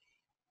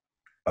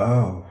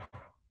 Oh,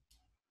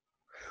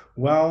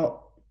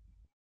 well,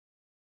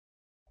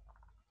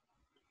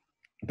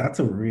 that's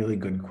a really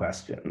good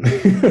question.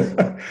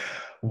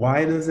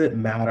 Why does it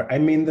matter? I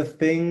mean,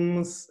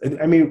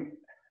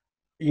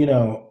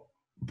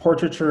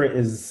 portraiture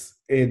is,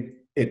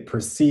 it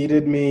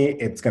preceded me,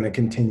 it's going to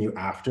continue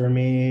after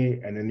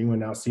me, and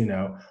anyone else,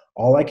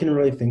 all I can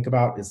really think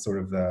about is sort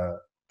of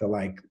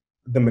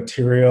the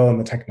material and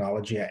the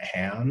technology at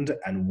hand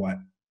and what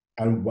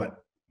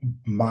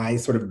my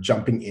sort of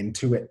jumping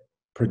into it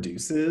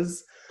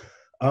produces.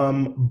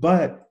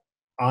 But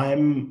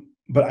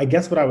I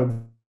guess what I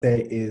would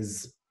say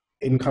is,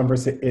 in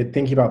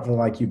thinking about the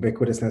like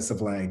ubiquitousness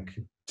of like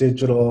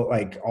digital,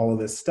 like all of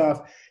this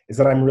stuff, is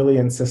that I'm really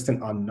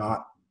insistent on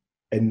not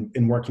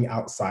in working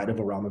outside of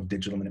a realm of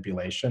digital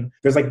manipulation.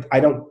 There's like, I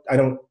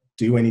don't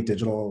do any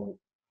digital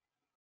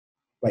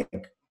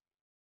like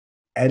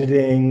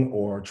editing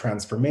or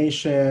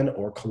transformation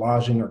or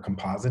collaging or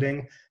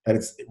compositing. That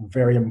it's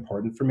very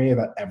important for me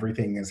that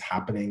everything is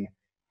happening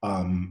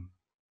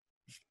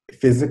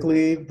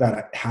physically, that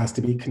it has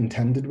to be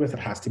contended with, it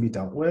has to be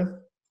dealt with.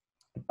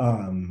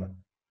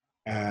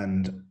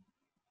 And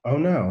oh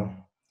no,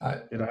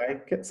 did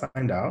I get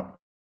signed out?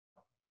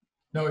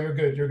 No, you're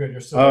good. You're good. You're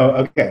still. Oh,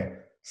 okay.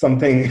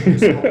 Something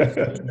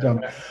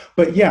dumb.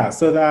 But yeah,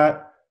 so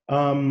that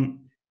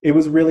it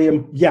was really,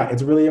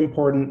 it's really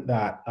important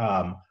that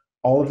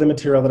all of the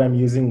material that I'm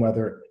using,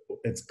 whether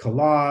it's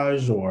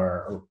collage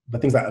or the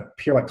things that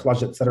appear like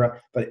collage, etc.,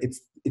 but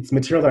it's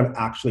material that I'm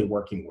actually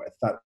working with.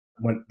 That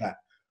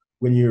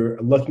when you're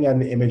looking at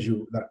an image,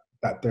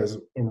 that there's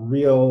a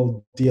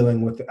real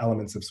dealing with the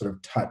elements of sort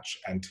of touch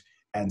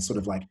and sort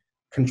of like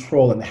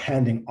control and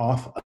handing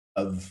off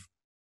of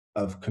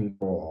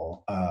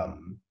control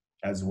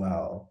as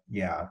well.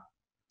 Yeah.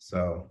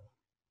 So,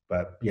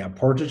 but yeah,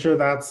 portraiture,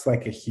 that's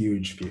like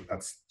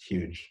that's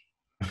huge.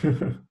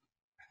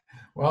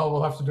 Well,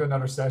 we'll have to do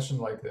another session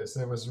like this.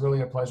 It was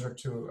really a pleasure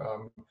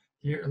to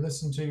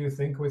listen to you,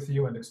 think with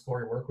you, and explore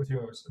your work with you.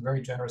 It was a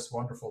very generous,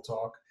 wonderful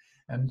talk.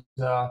 And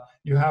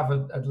you have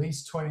at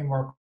least 20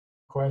 more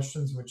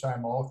questions, which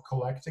I'm all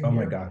collecting here,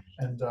 my gosh.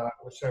 And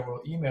which I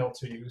will email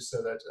to you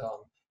so that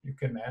you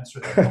can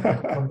answer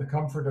them from the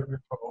comfort of your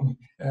phone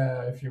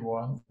if you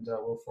want, and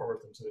we'll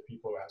forward them to the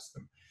people who ask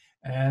them.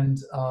 And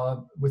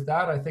with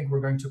that, I think we're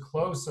going to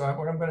close. So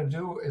what I'm going to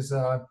do is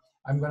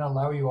I'm going to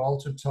allow you all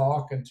to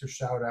talk and to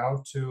shout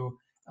out to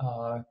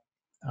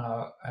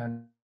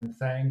and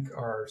thank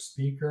our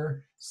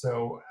speaker.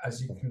 So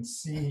as you can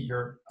see,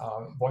 your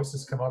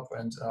voices come up,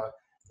 and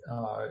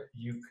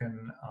you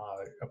can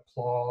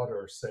applaud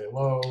or say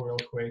hello real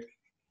quick,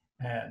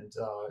 and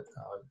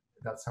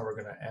that's how we're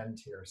going to end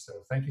here.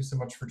 So thank you so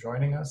much for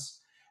joining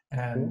us.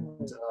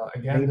 And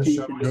again, the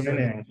show is going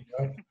to be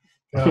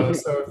up.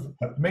 So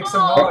make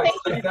some noise.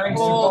 Thanks,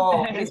 you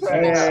all.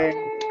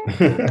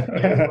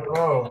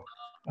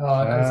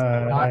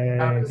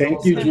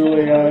 Thank you,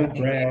 Julia,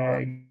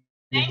 Greg.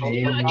 Thank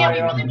you. Yeah,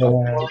 we really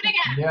do it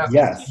again. Yeah.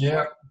 Yes.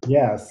 Yeah.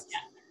 Yes.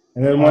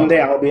 And then one day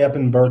I'll be up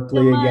in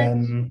Berkeley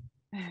again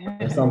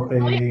or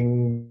something.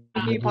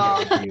 Thank you,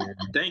 Paul.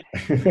 Thank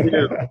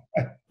you.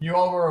 You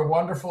all were a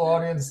wonderful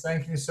audience.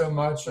 Thank you so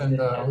much. And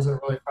it was a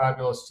really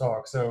fabulous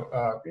talk.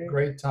 So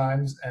great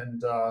times.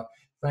 And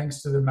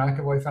thanks to the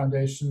McEvoy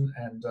Foundation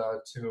and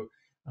to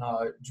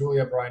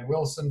Julia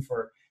Bryan-Wilson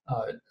for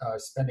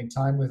spending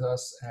time with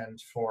us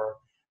and for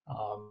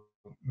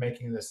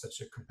making this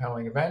such a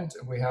compelling event.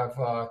 We have,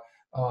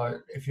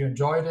 if you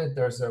enjoyed it,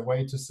 there's a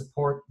way to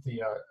support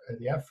the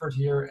effort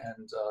here,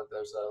 and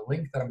there's a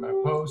link that I'm going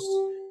to post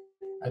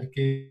at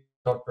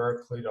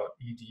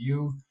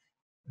berkeley.edu.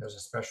 There's a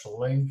special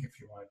link if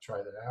you want to try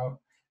that out,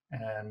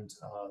 and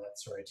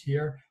that's right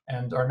here.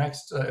 And our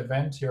next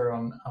event here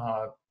on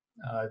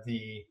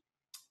the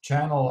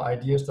channel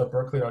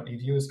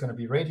ideas.berkeley.edu is going to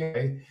be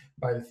radio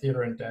by the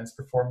Theater and Dance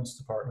Performance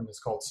Department. It's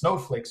called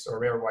Snowflakes or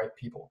Rare White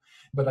People.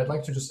 But I'd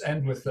like to just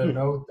end with a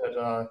note that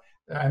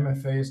the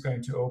MFA is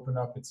going to open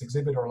up its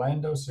exhibit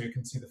Orlando, so you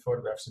can see the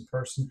photographs in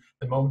person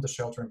the moment the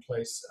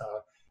shelter-in-place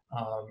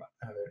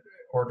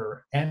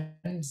order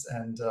ends.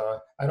 And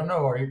I don't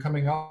know, are you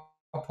coming up,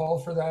 Paul,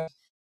 for that?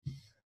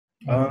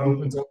 When it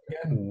opens up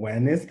again?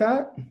 When is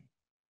that?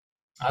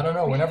 I don't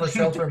know, whenever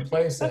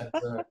shelter-in-place ends.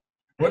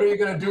 What are you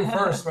going to do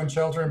first when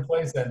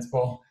shelter-in-place ends,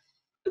 Paul?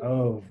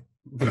 Oh,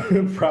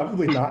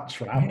 probably not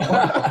travel.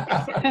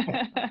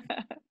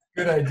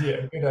 Good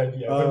idea. Good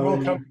idea. But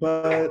we'll come.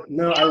 But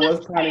no, I was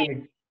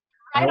planning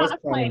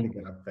to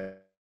get up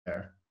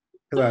there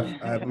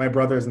because my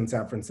brother's in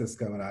San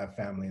Francisco and I have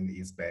family in the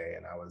East Bay,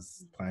 and I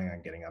was planning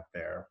on getting up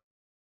there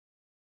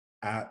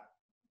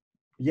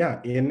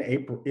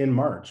in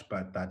March,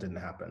 but that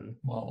didn't happen.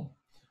 Well,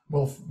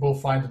 we'll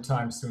find a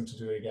time soon to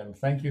do it again.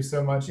 Thank you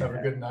so much. Yeah. Have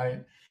a good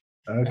night.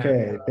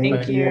 Okay. And,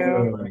 thank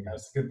you.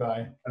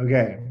 Goodbye.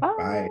 Okay.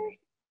 Bye.